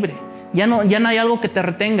eres libre. Ya no hay algo que te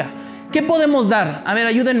retenga. ¿Qué podemos dar? A ver,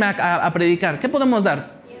 ayúdenme a predicar. ¿Qué podemos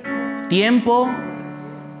dar? Tiempo,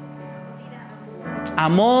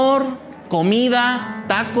 amor, comida,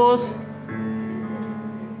 tacos,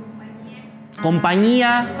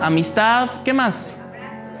 compañía, amistad, ¿qué más?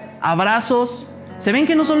 Abrazos. ¿Se ven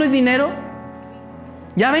que no solo es dinero?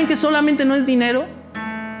 ¿Ya ven que solamente no es dinero?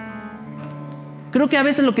 Creo que a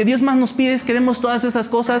veces lo que Dios más nos pide es que demos todas esas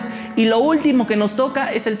cosas y lo último que nos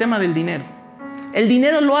toca es el tema del dinero. El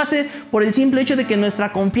dinero lo hace por el simple hecho de que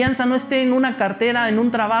nuestra confianza no esté en una cartera, en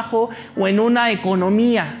un trabajo o en una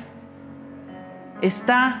economía.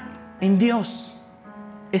 Está en Dios.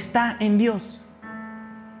 Está en Dios.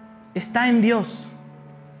 Está en Dios.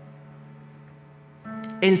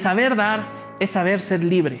 El saber dar es saber ser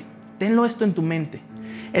libre. Tenlo esto en tu mente.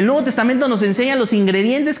 El Nuevo Testamento nos enseña los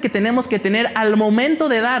ingredientes que tenemos que tener al momento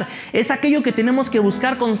de dar. Es aquello que tenemos que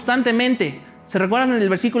buscar constantemente. ¿Se recuerdan en el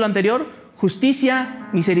versículo anterior? Justicia,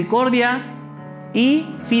 misericordia y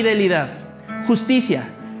fidelidad. Justicia.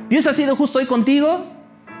 ¿Dios ha sido justo hoy contigo?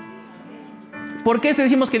 ¿Por qué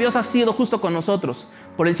decimos que Dios ha sido justo con nosotros?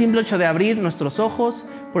 Por el simple hecho de abrir nuestros ojos,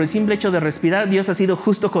 por el simple hecho de respirar, Dios ha sido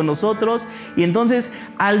justo con nosotros. Y entonces,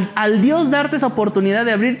 al Dios darte esa oportunidad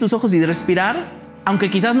de abrir tus ojos y de respirar, aunque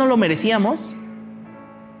quizás no lo merecíamos,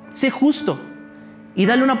 sé justo y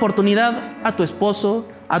dale una oportunidad a tu esposo,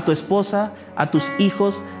 a tu esposa, a tus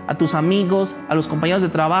hijos, a tus amigos, a los compañeros de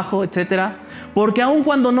trabajo, etcétera. Porque aunque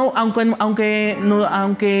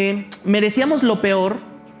merecíamos lo peor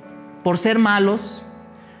por ser malos,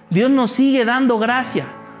 Dios nos sigue dando gracia.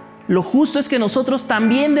 Lo justo es que nosotros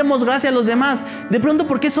también demos gracia a los demás. De pronto,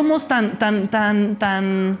 ¿por qué somos tan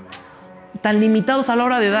limitados a la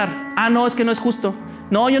hora de dar? No, es que no es justo.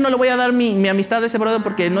 No, yo no le voy a dar mi amistad a ese brother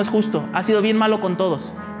porque no es justo. Ha sido bien malo con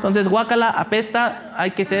todos. Entonces, guácala, apesta,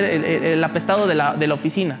 hay que ser el apestado de la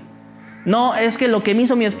oficina. No, es que lo que me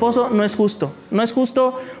hizo mi esposo no es justo. No es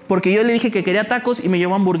justo porque yo le dije que quería tacos y me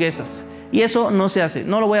llevó hamburguesas. Y eso no se hace.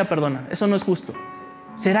 No lo voy a perdonar. Eso no es justo.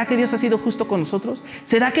 ¿Será que Dios ha sido justo con nosotros?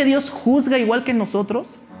 ¿Será que Dios juzga igual que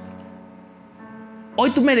nosotros?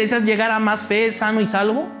 ¿Hoy tú merecías llegar a más fe, sano y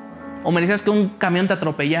salvo? ¿O merecías que un camión te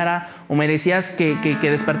atropellara? ¿O merecías que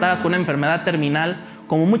despertaras con una enfermedad terminal?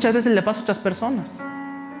 Como muchas veces le pasa a otras personas.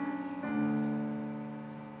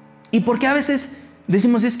 ¿Y por qué a veces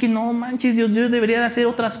decimos, es que no manches, Dios debería de hacer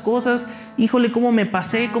otras cosas? Híjole, cómo me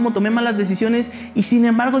pasé, cómo tomé malas decisiones. Y sin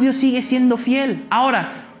embargo Dios sigue siendo fiel.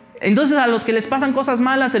 Ahora, entonces a los que les pasan cosas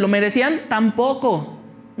malas, ¿se lo merecían? Tampoco.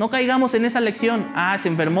 No caigamos en esa lección. Se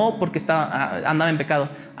enfermó porque andaba en pecado.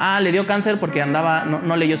 Le dio cáncer porque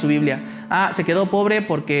no leyó su Biblia. Se quedó pobre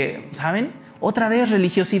porque, ¿saben? Otra vez,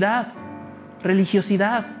 religiosidad.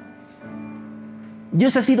 Religiosidad.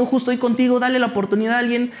 Dios ha sido justo hoy contigo. Dale la oportunidad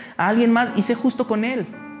a alguien más y sé justo con él.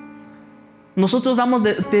 Nosotros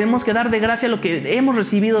tenemos que dar de gracia lo que hemos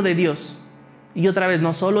recibido de Dios. Y otra vez,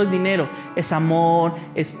 no solo es dinero, es amor,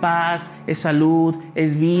 es paz, es salud,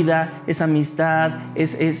 es vida, es amistad,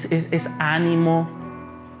 es ánimo.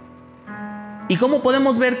 ¿Y cómo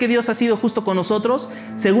podemos ver que Dios ha sido justo con nosotros?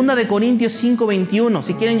 2 de Corintios 5:21.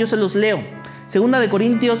 Si quieren yo se los leo. 2 de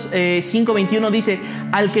Corintios 5:21 dice: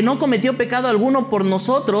 al que no cometió pecado alguno por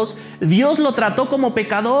nosotros, Dios lo trató como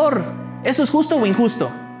pecador. ¿Eso es justo o injusto?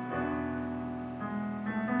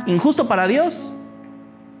 Injusto para Dios.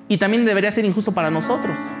 Y también debería ser injusto para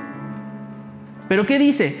nosotros. ¿Pero qué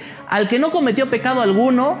dice? Al que no cometió pecado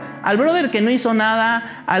alguno, al brother que no hizo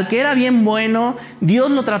nada, al que era bien bueno,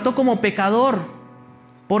 Dios lo trató como pecador.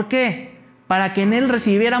 ¿Por qué? Para que en él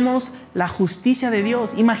recibiéramos la justicia de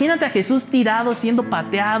Dios. Imagínate a Jesús tirado, siendo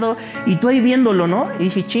pateado, y tú ahí viéndolo, ¿no? Y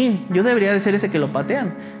dije, yo debería de ser ese que lo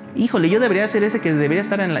patean. Híjole, yo debería ser ese que debería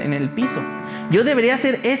estar en el piso. Yo debería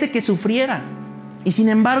ser ese que sufriera. Y sin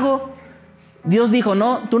embargo, Dios dijo,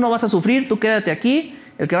 no, tú no vas a sufrir, tú quédate aquí.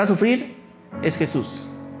 El que va a sufrir es Jesús.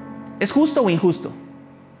 ¿Es justo o injusto?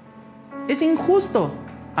 es injusto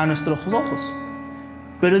a nuestros ojos.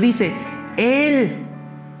 Pero dice,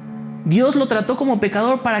 Dios lo trató como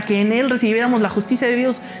pecador para que en Él recibiéramos la justicia de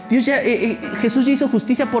Dios. Jesús ya hizo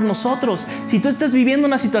justicia por nosotros. Si tú estás viviendo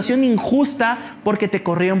una situación injusta porque te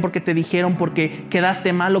corrieron, porque te dijeron, porque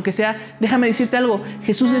quedaste mal, lo que sea, déjame decirte algo.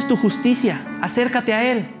 Jesús es tu justicia. Acércate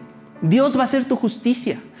a Él. Dios va a ser tu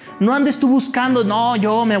justicia. No andes tú buscando, no,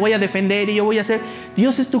 yo me voy a defender y yo voy a hacer.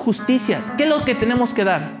 Dios es tu justicia. ¿Qué es lo que tenemos que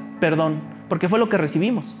dar? Perdón, porque fue lo que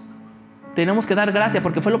recibimos. Tenemos que dar gracia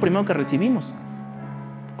porque fue lo primero que recibimos.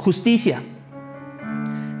 Justicia,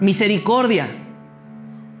 misericordia.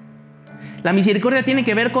 La misericordia tiene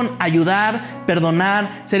que ver con ayudar,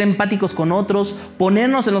 perdonar, ser empáticos con otros,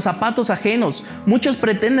 ponernos en los zapatos ajenos. Muchos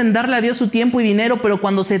pretenden darle a Dios su tiempo y dinero, pero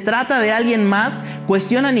cuando se trata de alguien más,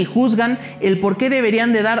 cuestionan y juzgan el por qué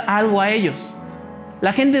deberían de dar algo a ellos.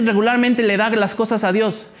 La gente regularmente le da las cosas a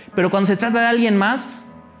Dios, pero cuando se trata de alguien más,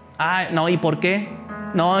 no, ¿y por qué?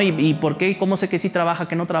 No, ¿y por qué? ¿Cómo sé que sí trabaja,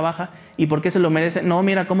 que no trabaja? ¿Y por qué se lo merece? No,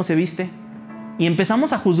 mira cómo se viste. Y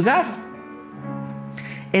empezamos a juzgar.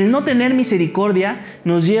 El no tener misericordia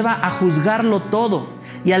nos lleva a juzgarlo todo.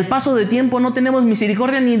 Y al paso de tiempo no tenemos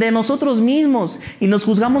misericordia ni de nosotros mismos. Y nos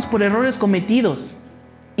juzgamos por errores cometidos.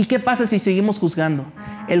 ¿Y qué pasa si seguimos juzgando?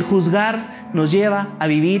 El juzgar nos lleva a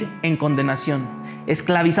vivir en condenación.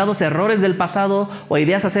 Esclavizados a errores del pasado o a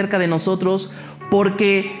ideas acerca de nosotros.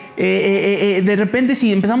 Porque de repente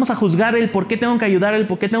si empezamos a juzgar el por qué tengo que ayudar, el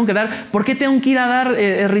por qué tengo que dar, por qué tengo que ir a dar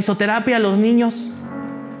risoterapia a los niños,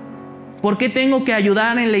 por qué tengo que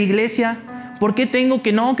ayudar en la iglesia, por qué tengo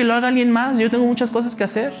que no, que lo haga alguien más, yo tengo muchas cosas que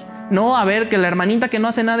hacer. No, a ver, que la hermanita que no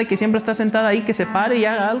hace nada y que siempre está sentada ahí, que se pare y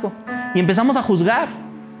haga algo. Y empezamos a juzgar.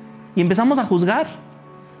 Y empezamos a juzgar.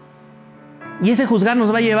 Y ese juzgar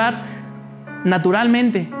nos va a llevar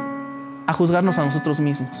naturalmente a juzgarnos a nosotros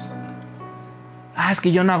mismos. Es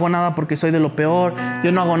que yo no hago nada porque soy de lo peor.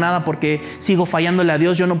 Yo no hago nada porque sigo fallándole a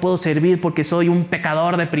Dios. Yo no puedo servir porque soy un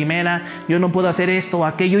pecador de primera. Yo no puedo hacer esto o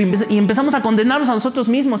aquello. Y empezamos a condenarnos a nosotros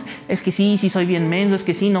mismos. Es que sí soy bien menso. Es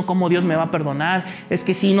que sí, no, ¿cómo Dios me va a perdonar? Es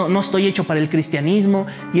que sí, no estoy hecho para el cristianismo.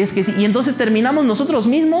 Y es que sí. Y entonces terminamos nosotros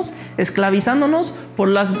mismos esclavizándonos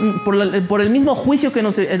por el mismo juicio que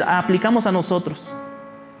nos aplicamos a nosotros.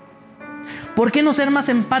 ¿Por qué no ser más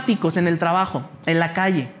empáticos en el trabajo, en la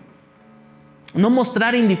calle? No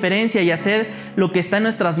mostrar indiferencia y hacer lo que está en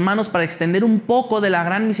nuestras manos para extender un poco de la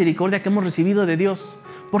gran misericordia que hemos recibido de Dios.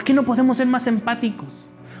 ¿Por qué no podemos ser más empáticos?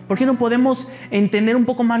 ¿Por qué no podemos entender un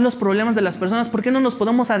poco más los problemas de las personas? ¿Por qué no nos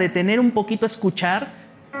podemos detener un poquito a escuchar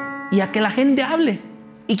y a que la gente hable?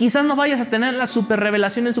 Y quizás no vayas a tener la super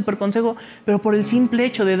revelación, el super consejo, pero por el simple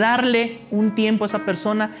hecho de darle un tiempo a esa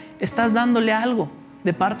persona, estás dándole algo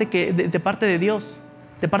de parte de Dios,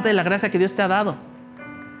 de parte de la gracia que Dios te ha dado.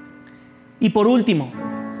 Y por último,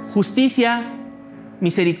 justicia,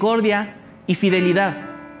 misericordia y fidelidad.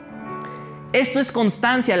 Esto es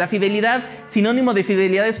constancia. La fidelidad, sinónimo de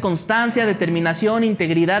fidelidad es constancia, determinación,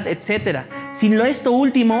 integridad, etc. Sin esto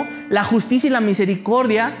último, la justicia y la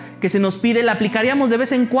misericordia que se nos pide la aplicaríamos de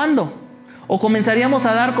vez en cuando. O empezaríamos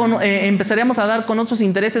a dar con otros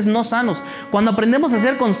intereses no sanos. Cuando aprendemos a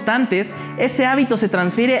ser constantes, ese hábito se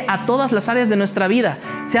transfiere a todas las áreas de nuestra vida.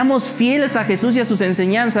 Seamos fieles a Jesús y a sus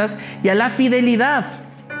enseñanzas y a la fidelidad.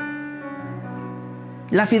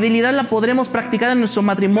 La fidelidad la podremos practicar en nuestro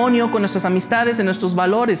matrimonio, con nuestras amistades, en nuestros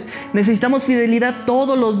valores. Necesitamos fidelidad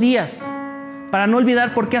todos los días para no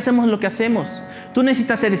olvidar por qué hacemos lo que hacemos. Tú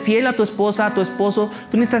necesitas ser fiel a tu esposa, a tu esposo.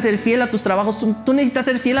 Tú necesitas ser fiel a tus trabajos. Tú necesitas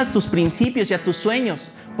ser fiel a tus principios y a tus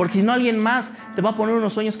sueños. Porque si no, alguien más te va a poner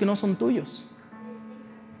unos sueños que no son tuyos.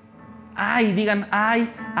 Digan,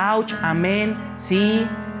 ouch, amén, sí,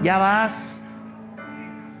 ya vas.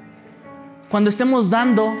 Cuando estemos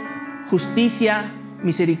dando justicia,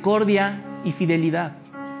 misericordia y fidelidad,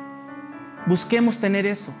 busquemos tener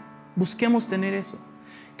eso.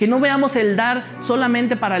 Que no veamos el dar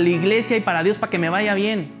solamente para la iglesia y para Dios, para que me vaya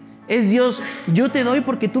bien. Es Dios, yo te doy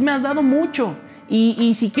porque tú me has dado mucho.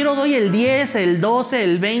 Y si quiero doy el 10, el 12,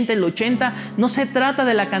 el 20, el 80. No se trata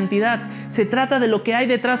de la cantidad, se trata de lo que hay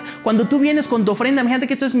detrás. Cuando tú vienes con tu ofrenda, imagínate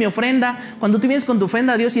que esto es mi ofrenda. Cuando tú vienes con tu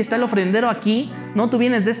ofrenda a Dios y está el ofrendero aquí, ¿no? Tú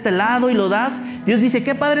vienes de este lado y lo das. Dios dice,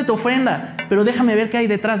 qué padre tu ofrenda, pero déjame ver qué hay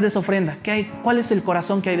detrás de esa ofrenda. ¿Cuál es el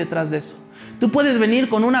corazón que hay detrás de eso? Tú puedes venir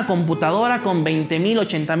con una computadora con 20,000,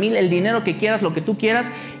 80,000, el dinero que quieras, lo que tú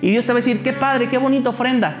quieras, y Dios te va a decir, qué padre, qué bonita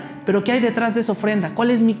ofrenda, pero ¿qué hay detrás de esa ofrenda?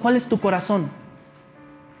 ¿Cuál es tu corazón?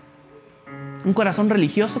 ¿Un corazón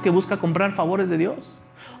religioso que busca comprar favores de Dios?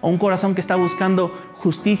 ¿O un corazón que está buscando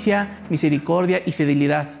justicia, misericordia y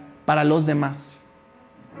fidelidad para los demás,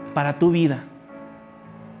 para tu vida?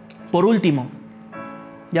 Por último,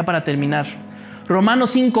 ya para terminar.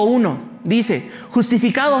 Romanos 5:1 dice: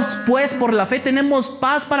 justificados pues por la fe tenemos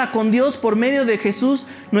paz para con Dios por medio de Jesús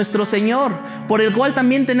nuestro Señor, por el cual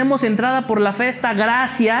también tenemos entrada por la fe esta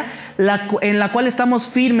gracia en la cual estamos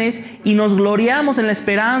firmes y nos gloriamos en la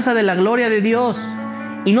esperanza de la gloria de Dios.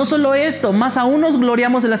 Y no solo esto, más aún nos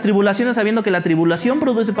gloriamos en las tribulaciones, sabiendo que la tribulación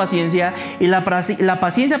produce paciencia y la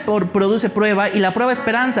paciencia produce prueba y la prueba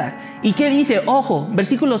esperanza. ¿Y qué dice? Ojo,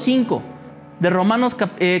 versículo 5 de Romanos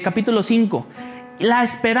capítulo 5. La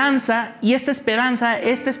esperanza, y esta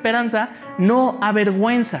esperanza no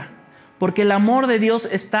avergüenza, porque el amor de Dios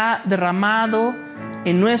está derramado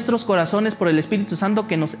en nuestros corazones por el Espíritu Santo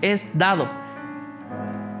que nos es dado.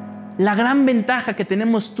 La gran ventaja que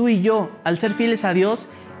tenemos tú y yo al ser fieles a Dios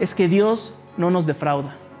es que Dios no nos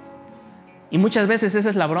defrauda. Y muchas veces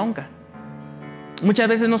esa es la bronca. Muchas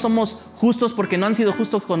veces no somos justos porque no han sido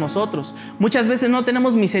justos con nosotros. Muchas veces no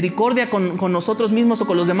tenemos misericordia con nosotros mismos o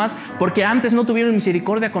con los demás porque antes no tuvieron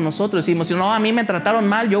misericordia con nosotros. Decimos, no, a mí me trataron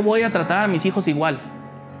mal, yo voy a tratar a mis hijos igual.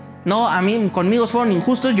 No, conmigo fueron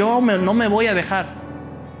injustos, yo no me voy a dejar.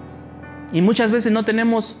 Y muchas veces no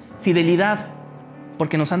tenemos fidelidad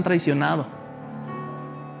porque nos han traicionado,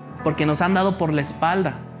 porque nos han dado por la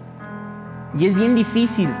espalda. Y es bien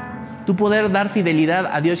difícil tú poder dar fidelidad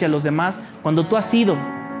a Dios y a los demás cuando tú has sido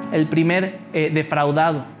el primer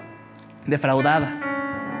defraudada.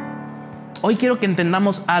 Hoy quiero que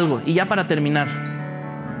entendamos algo, y ya para terminar,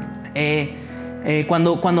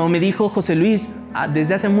 cuando me dijo José Luis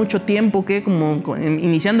desde hace mucho tiempo, que como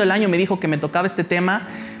iniciando el año me dijo que me tocaba este tema,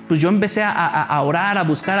 pues yo empecé a orar, a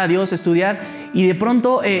buscar a Dios, a estudiar, y de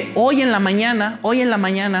pronto hoy en la mañana,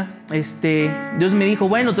 Dios me dijo,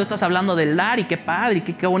 bueno, tú estás hablando del dar, y qué padre,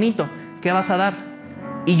 y qué bonito, ¿qué vas a dar?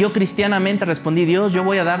 Y yo cristianamente respondí, Dios, yo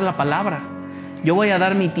voy a dar la palabra, yo voy a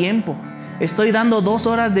dar mi tiempo, estoy dando 2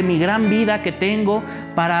 horas de mi gran vida que tengo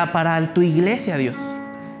para tu iglesia, Dios.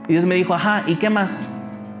 Y Dios me dijo, ajá, ¿y qué más?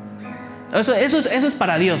 Eso es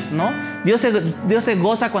para Dios, ¿no? Dios se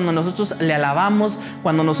goza cuando nosotros le alabamos,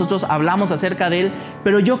 cuando nosotros hablamos acerca de Él.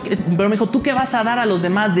 Pero me dijo, ¿tú qué vas a dar a los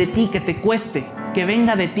demás de ti, que te cueste, que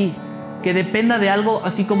venga de ti, que dependa de algo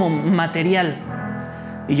así como material?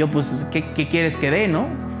 Y yo, pues, ¿qué quieres que dé, no?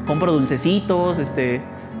 Compro dulcecitos,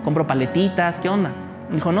 compro paletitas, ¿qué onda?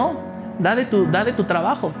 Me dijo, no, da de tu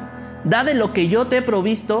trabajo, da de lo que yo te he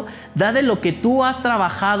provisto, da de lo que tú has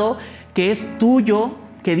trabajado, que es tuyo,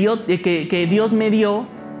 que Dios me dio,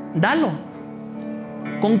 dalo.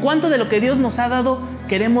 ¿Con cuánto de lo que Dios nos ha dado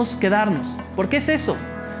queremos quedarnos? Porque es eso,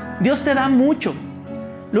 Dios te da mucho.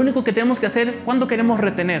 Lo único que tenemos que hacer, ¿cuánto queremos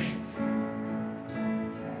retener?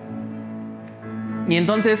 Y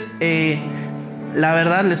entonces, la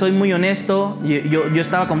verdad, le soy muy honesto, yo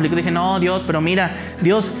estaba complicado, dije, no, Dios, pero mira,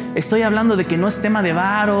 Dios, estoy hablando de que no es tema de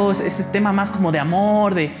varo, es tema más como de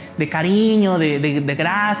amor, de cariño, de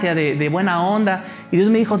gracia, de buena onda. Y Dios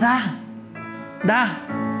me dijo, da.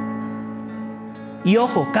 Y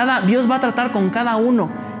ojo, Dios va a tratar con cada uno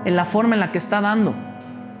en la forma en la que está dando.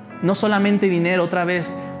 No solamente dinero, otra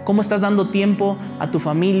vez. ¿Cómo estás dando tiempo a tu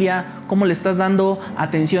familia? ¿Cómo le estás dando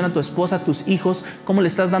atención a tu esposa, a tus hijos? ¿Cómo le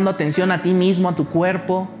estás dando atención a ti mismo, a tu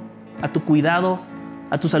cuerpo, a tu cuidado,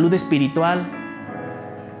 a tu salud espiritual?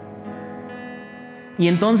 Y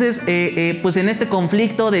entonces, pues en este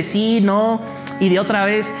conflicto de sí, no, y de otra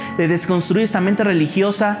vez de desconstruir esta mente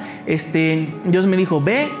religiosa, Dios me dijo,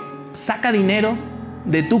 ve, saca dinero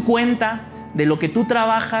de tu cuenta, de lo que tú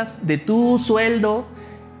trabajas, de tu sueldo,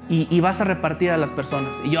 y vas a repartir a las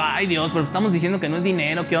personas. Y yo, ay Dios, pero estamos diciendo que no es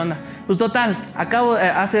dinero, ¿qué onda? Pues total,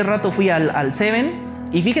 hace rato fui al Seven,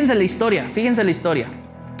 y fíjense la historia.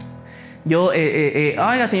 Yo,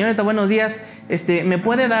 oiga señorita, buenos días, ¿me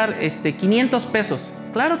puede dar 500 pesos?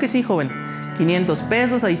 Claro que sí, joven, 500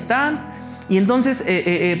 pesos, ahí están. Y entonces,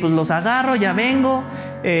 pues los agarro, ya vengo,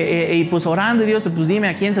 y pues orando, y Dios, pues dime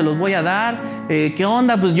a quién se los voy a dar, ¿qué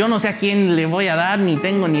onda? Pues yo no sé a quién le voy a dar, ni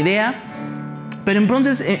tengo ni idea. Pero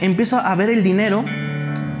entonces empiezo a ver el dinero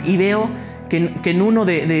y veo que en uno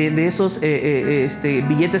de esos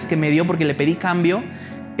billetes que me dio, porque le pedí cambio,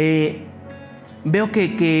 veo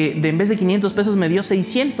que en vez de 500 pesos me dio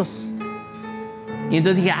 600. Y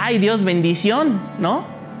entonces dije, ay Dios, bendición, ¿no?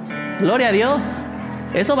 Gloria a Dios.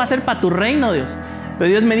 Eso va a ser para tu reino, Dios. Pero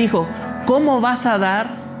Dios me dijo, ¿cómo vas a dar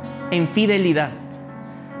en fidelidad?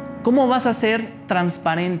 ¿Cómo vas a ser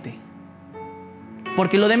transparente?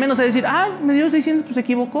 Porque lo de menos es decir, me dio 600, pues se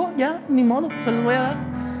equivocó, ya, ni modo, se los voy a dar.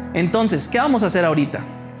 Entonces, ¿qué vamos a hacer ahorita?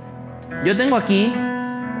 Yo tengo aquí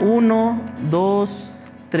 1, 2,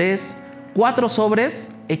 3, 4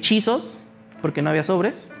 sobres hechizos, porque no había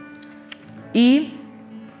sobres. Y,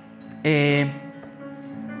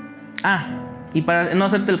 Y para no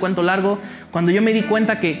hacerte el cuento largo, cuando yo me di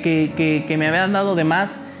cuenta que me habían dado de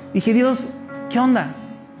más, dije, Dios, ¿qué onda?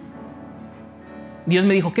 Dios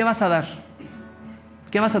me dijo, ¿qué vas a dar?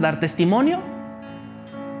 ¿Qué vas a dar? ¿Testimonio?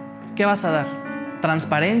 ¿Qué vas a dar?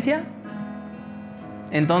 ¿Transparencia?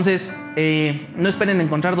 Entonces, no esperen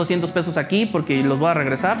encontrar 200 pesos aquí porque los voy a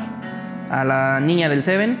regresar a la niña del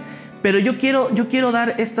Seven. Pero yo quiero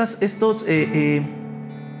dar esta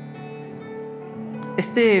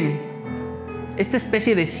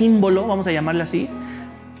especie de símbolo, vamos a llamarle así,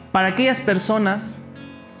 para aquellas personas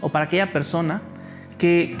o para aquella persona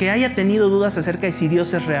que haya tenido dudas acerca de si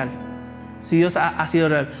Dios es real. Si Dios ha sido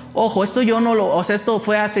real. Ojo, esto esto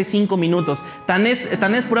fue hace 5 minutos. Tan es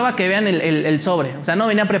prueba que vean el sobre. O sea, no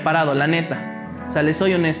venía preparado, la neta. O sea, les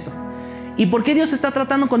soy honesto. ¿Y por qué Dios está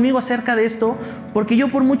tratando conmigo acerca de esto? Porque yo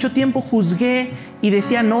por mucho tiempo juzgué y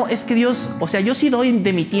decía, no, es que Dios, o sea, yo sí doy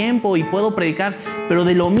de mi tiempo y puedo predicar, pero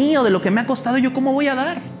de lo mío, de lo que me ha costado, ¿yo cómo voy a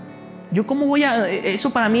dar? Eso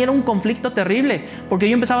para mí era un conflicto terrible, porque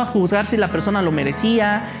yo empezaba a juzgar si la persona lo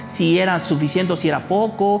merecía, si era suficiente o si era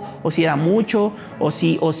poco, o si era mucho, o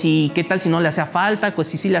si qué tal si no le hacía falta, pues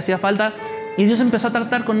si sí le hacía falta. Y Dios empezó a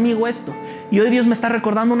tratar conmigo esto. Y hoy Dios me está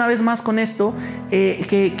recordando una vez más con esto,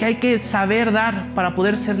 que hay que saber dar para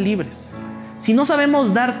poder ser libres. Si no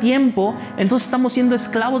sabemos dar tiempo, entonces estamos siendo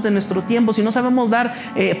esclavos de nuestro tiempo. Si no sabemos dar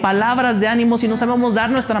palabras de ánimo, si no sabemos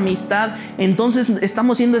dar nuestra amistad, entonces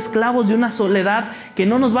estamos siendo esclavos de una soledad que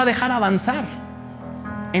no nos va a dejar avanzar.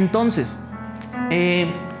 Entonces,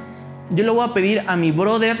 yo le voy a pedir a mi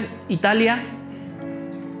brother Italia,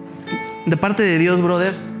 de parte de Dios,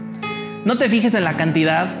 brother, no te fijes en la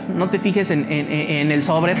cantidad, no te fijes en el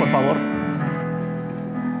sobre, por favor.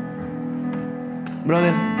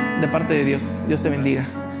 Brother, de parte de Dios, Dios te bendiga.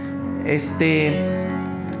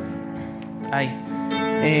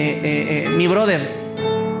 Mi brother,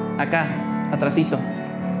 acá, atrasito.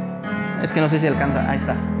 Es que no sé si alcanza. Ahí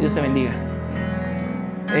está, Dios te bendiga.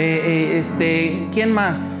 ¿Quién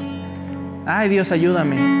más? Ay, Dios,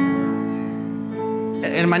 ayúdame.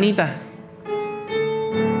 Hermanita,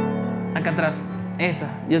 acá atrás, esa,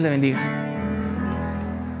 Dios le bendiga.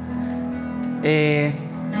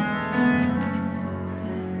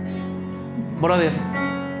 Brother,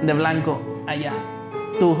 de blanco, allá.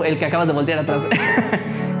 Tú, el que acabas de voltear atrás.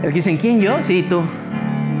 El que dicen, ¿quién, yo? Sí, tú.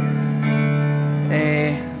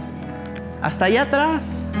 Hasta allá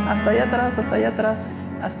atrás, hasta allá atrás, hasta allá atrás,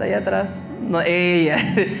 hasta allá atrás. No, ella.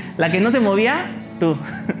 La que no se movía, tú.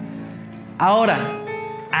 Ahora.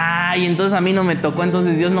 Ay, entonces a mí no me tocó,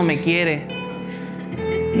 entonces Dios no me quiere.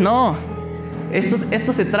 No.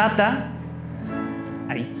 Esto se trata.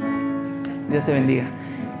 Ahí. Dios te bendiga.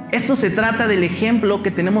 Esto se trata del ejemplo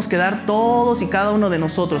que tenemos que dar todos y cada uno de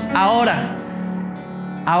nosotros. Ahora,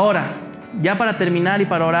 ya para terminar y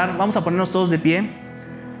para orar, vamos a ponernos todos de pie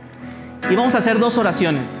y vamos a hacer 2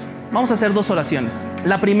 oraciones. Vamos a hacer 2 oraciones.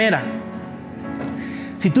 La primera,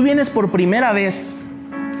 si tú vienes por primera vez,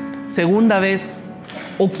 segunda vez,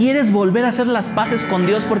 o quieres volver a hacer las paces con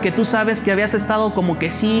Dios porque tú sabes que habías estado como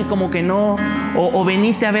que sí, como que no, o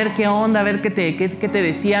veniste a ver qué onda, a ver qué te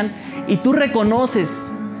decían, y tú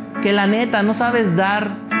reconoces que la neta no sabes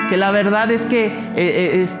dar, que la verdad es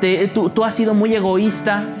que tú has sido muy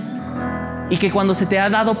egoísta y que cuando se te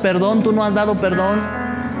ha dado perdón, tú no has dado perdón,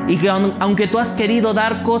 y que aunque tú has querido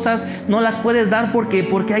dar cosas, no las puedes dar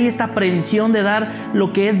porque hay esta aprehensión de dar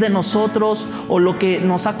lo que es de nosotros, o lo que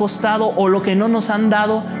nos ha costado, o lo que no nos han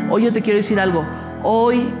dado. Hoy yo te quiero decir algo.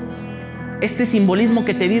 Hoy, este simbolismo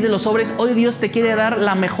que te di de los sobres, hoy Dios te quiere dar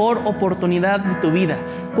la mejor oportunidad de tu vida.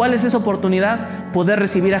 ¿Cuál es esa oportunidad? Poder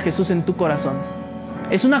recibir a Jesús en tu corazón.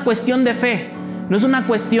 Es una cuestión de fe, no es una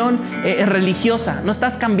cuestión religiosa. No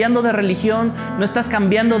estás cambiando de religión, no estás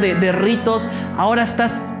cambiando de ritos. Ahora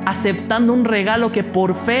estás aceptando un regalo que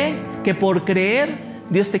por fe, que por creer,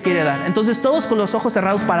 Dios te quiere dar. Entonces todos con los ojos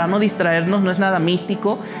cerrados para no distraernos, no es nada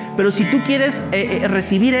místico. Pero si tú quieres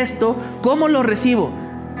recibir esto, ¿cómo lo recibo?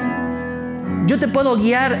 Yo te puedo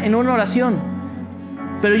guiar en una oración,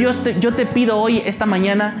 pero yo te pido hoy, esta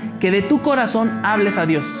mañana, que de tu corazón hables a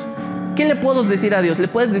Dios. ¿Qué le puedes decir a Dios? Le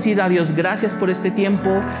puedes decir a Dios, gracias por este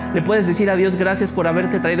tiempo. Le puedes decir a Dios, gracias por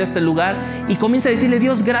haberte traído a este lugar. Y comienza a decirle,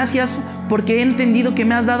 Dios, gracias porque he entendido que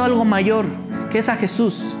me has dado algo mayor, que es a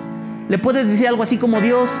Jesús. Le puedes decir algo así como,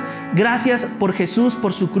 Dios, gracias por Jesús,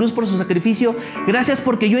 por su cruz, por su sacrificio. Gracias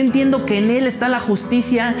porque yo entiendo que en Él está la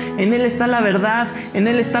justicia, en Él está la verdad, en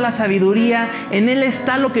Él está la sabiduría, en Él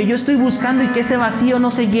está lo que yo estoy buscando y que ese vacío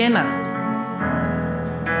no se llena.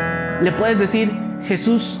 Le puedes decir,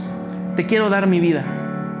 Jesús, te quiero dar mi vida.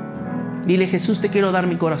 Dile, Jesús, te quiero dar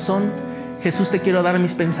mi corazón. Jesús, te quiero dar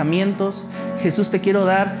mis pensamientos. Jesús, te quiero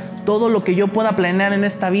dar todo lo que yo pueda planear en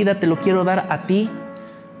esta vida, te lo quiero dar a ti.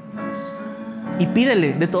 Y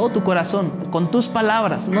pídele de todo tu corazón, con tus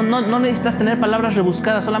palabras. No necesitas tener palabras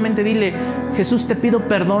rebuscadas, solamente dile: Jesús, te pido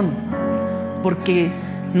perdón porque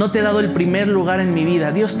no te he dado el primer lugar en mi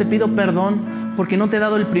vida. Dios, te pido perdón porque no te he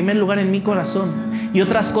dado el primer lugar en mi corazón. Y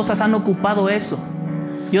otras cosas han ocupado eso.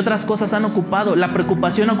 Y otras cosas han ocupado. La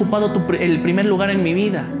preocupación ha ocupado el primer lugar en mi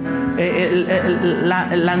vida.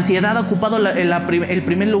 La ansiedad ha ocupado el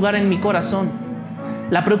primer lugar en mi corazón.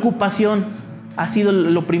 La preocupación ha sido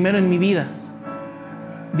lo primero en mi vida.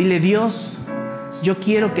 Dile: Dios, yo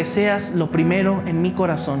quiero que seas lo primero en mi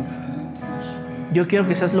corazón. Yo quiero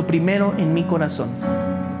que seas lo primero en mi corazón.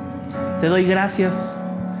 Te doy gracias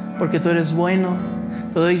porque tú eres bueno.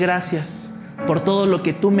 Te doy gracias por todo lo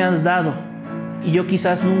que tú me has dado y yo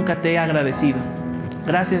quizás nunca te he agradecido.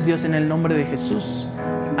 Gracias, Dios, en el nombre de Jesús.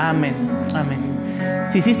 Amén. Amén.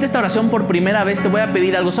 Si hiciste esta oración por primera vez, te voy a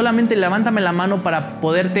pedir algo. Solamente levántame la mano para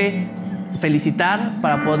poderte felicitar,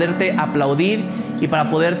 para poderte aplaudir y para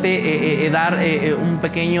poderte dar un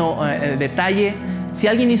pequeño detalle. Si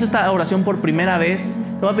alguien hizo esta oración por primera vez,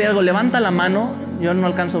 te voy a pedir algo. Levanta la mano. Yo no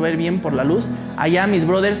alcanzo a ver bien por la luz. Allá, mis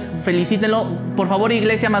brothers, felicítenlo. Por favor,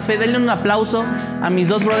 Iglesia Más Fe, denle un aplauso a mis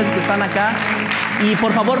dos brothers que están acá. Y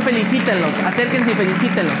por favor, felicítenlos. Acérquense y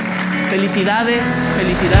felicítenlos. Felicidades,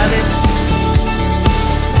 felicidades.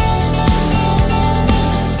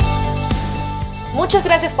 Muchas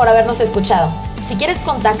gracias por habernos escuchado. Si quieres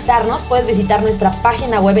contactarnos, puedes visitar nuestra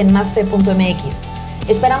página web en masfe.mx.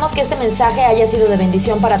 Esperamos que este mensaje haya sido de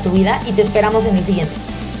bendición para tu vida y te esperamos en el siguiente.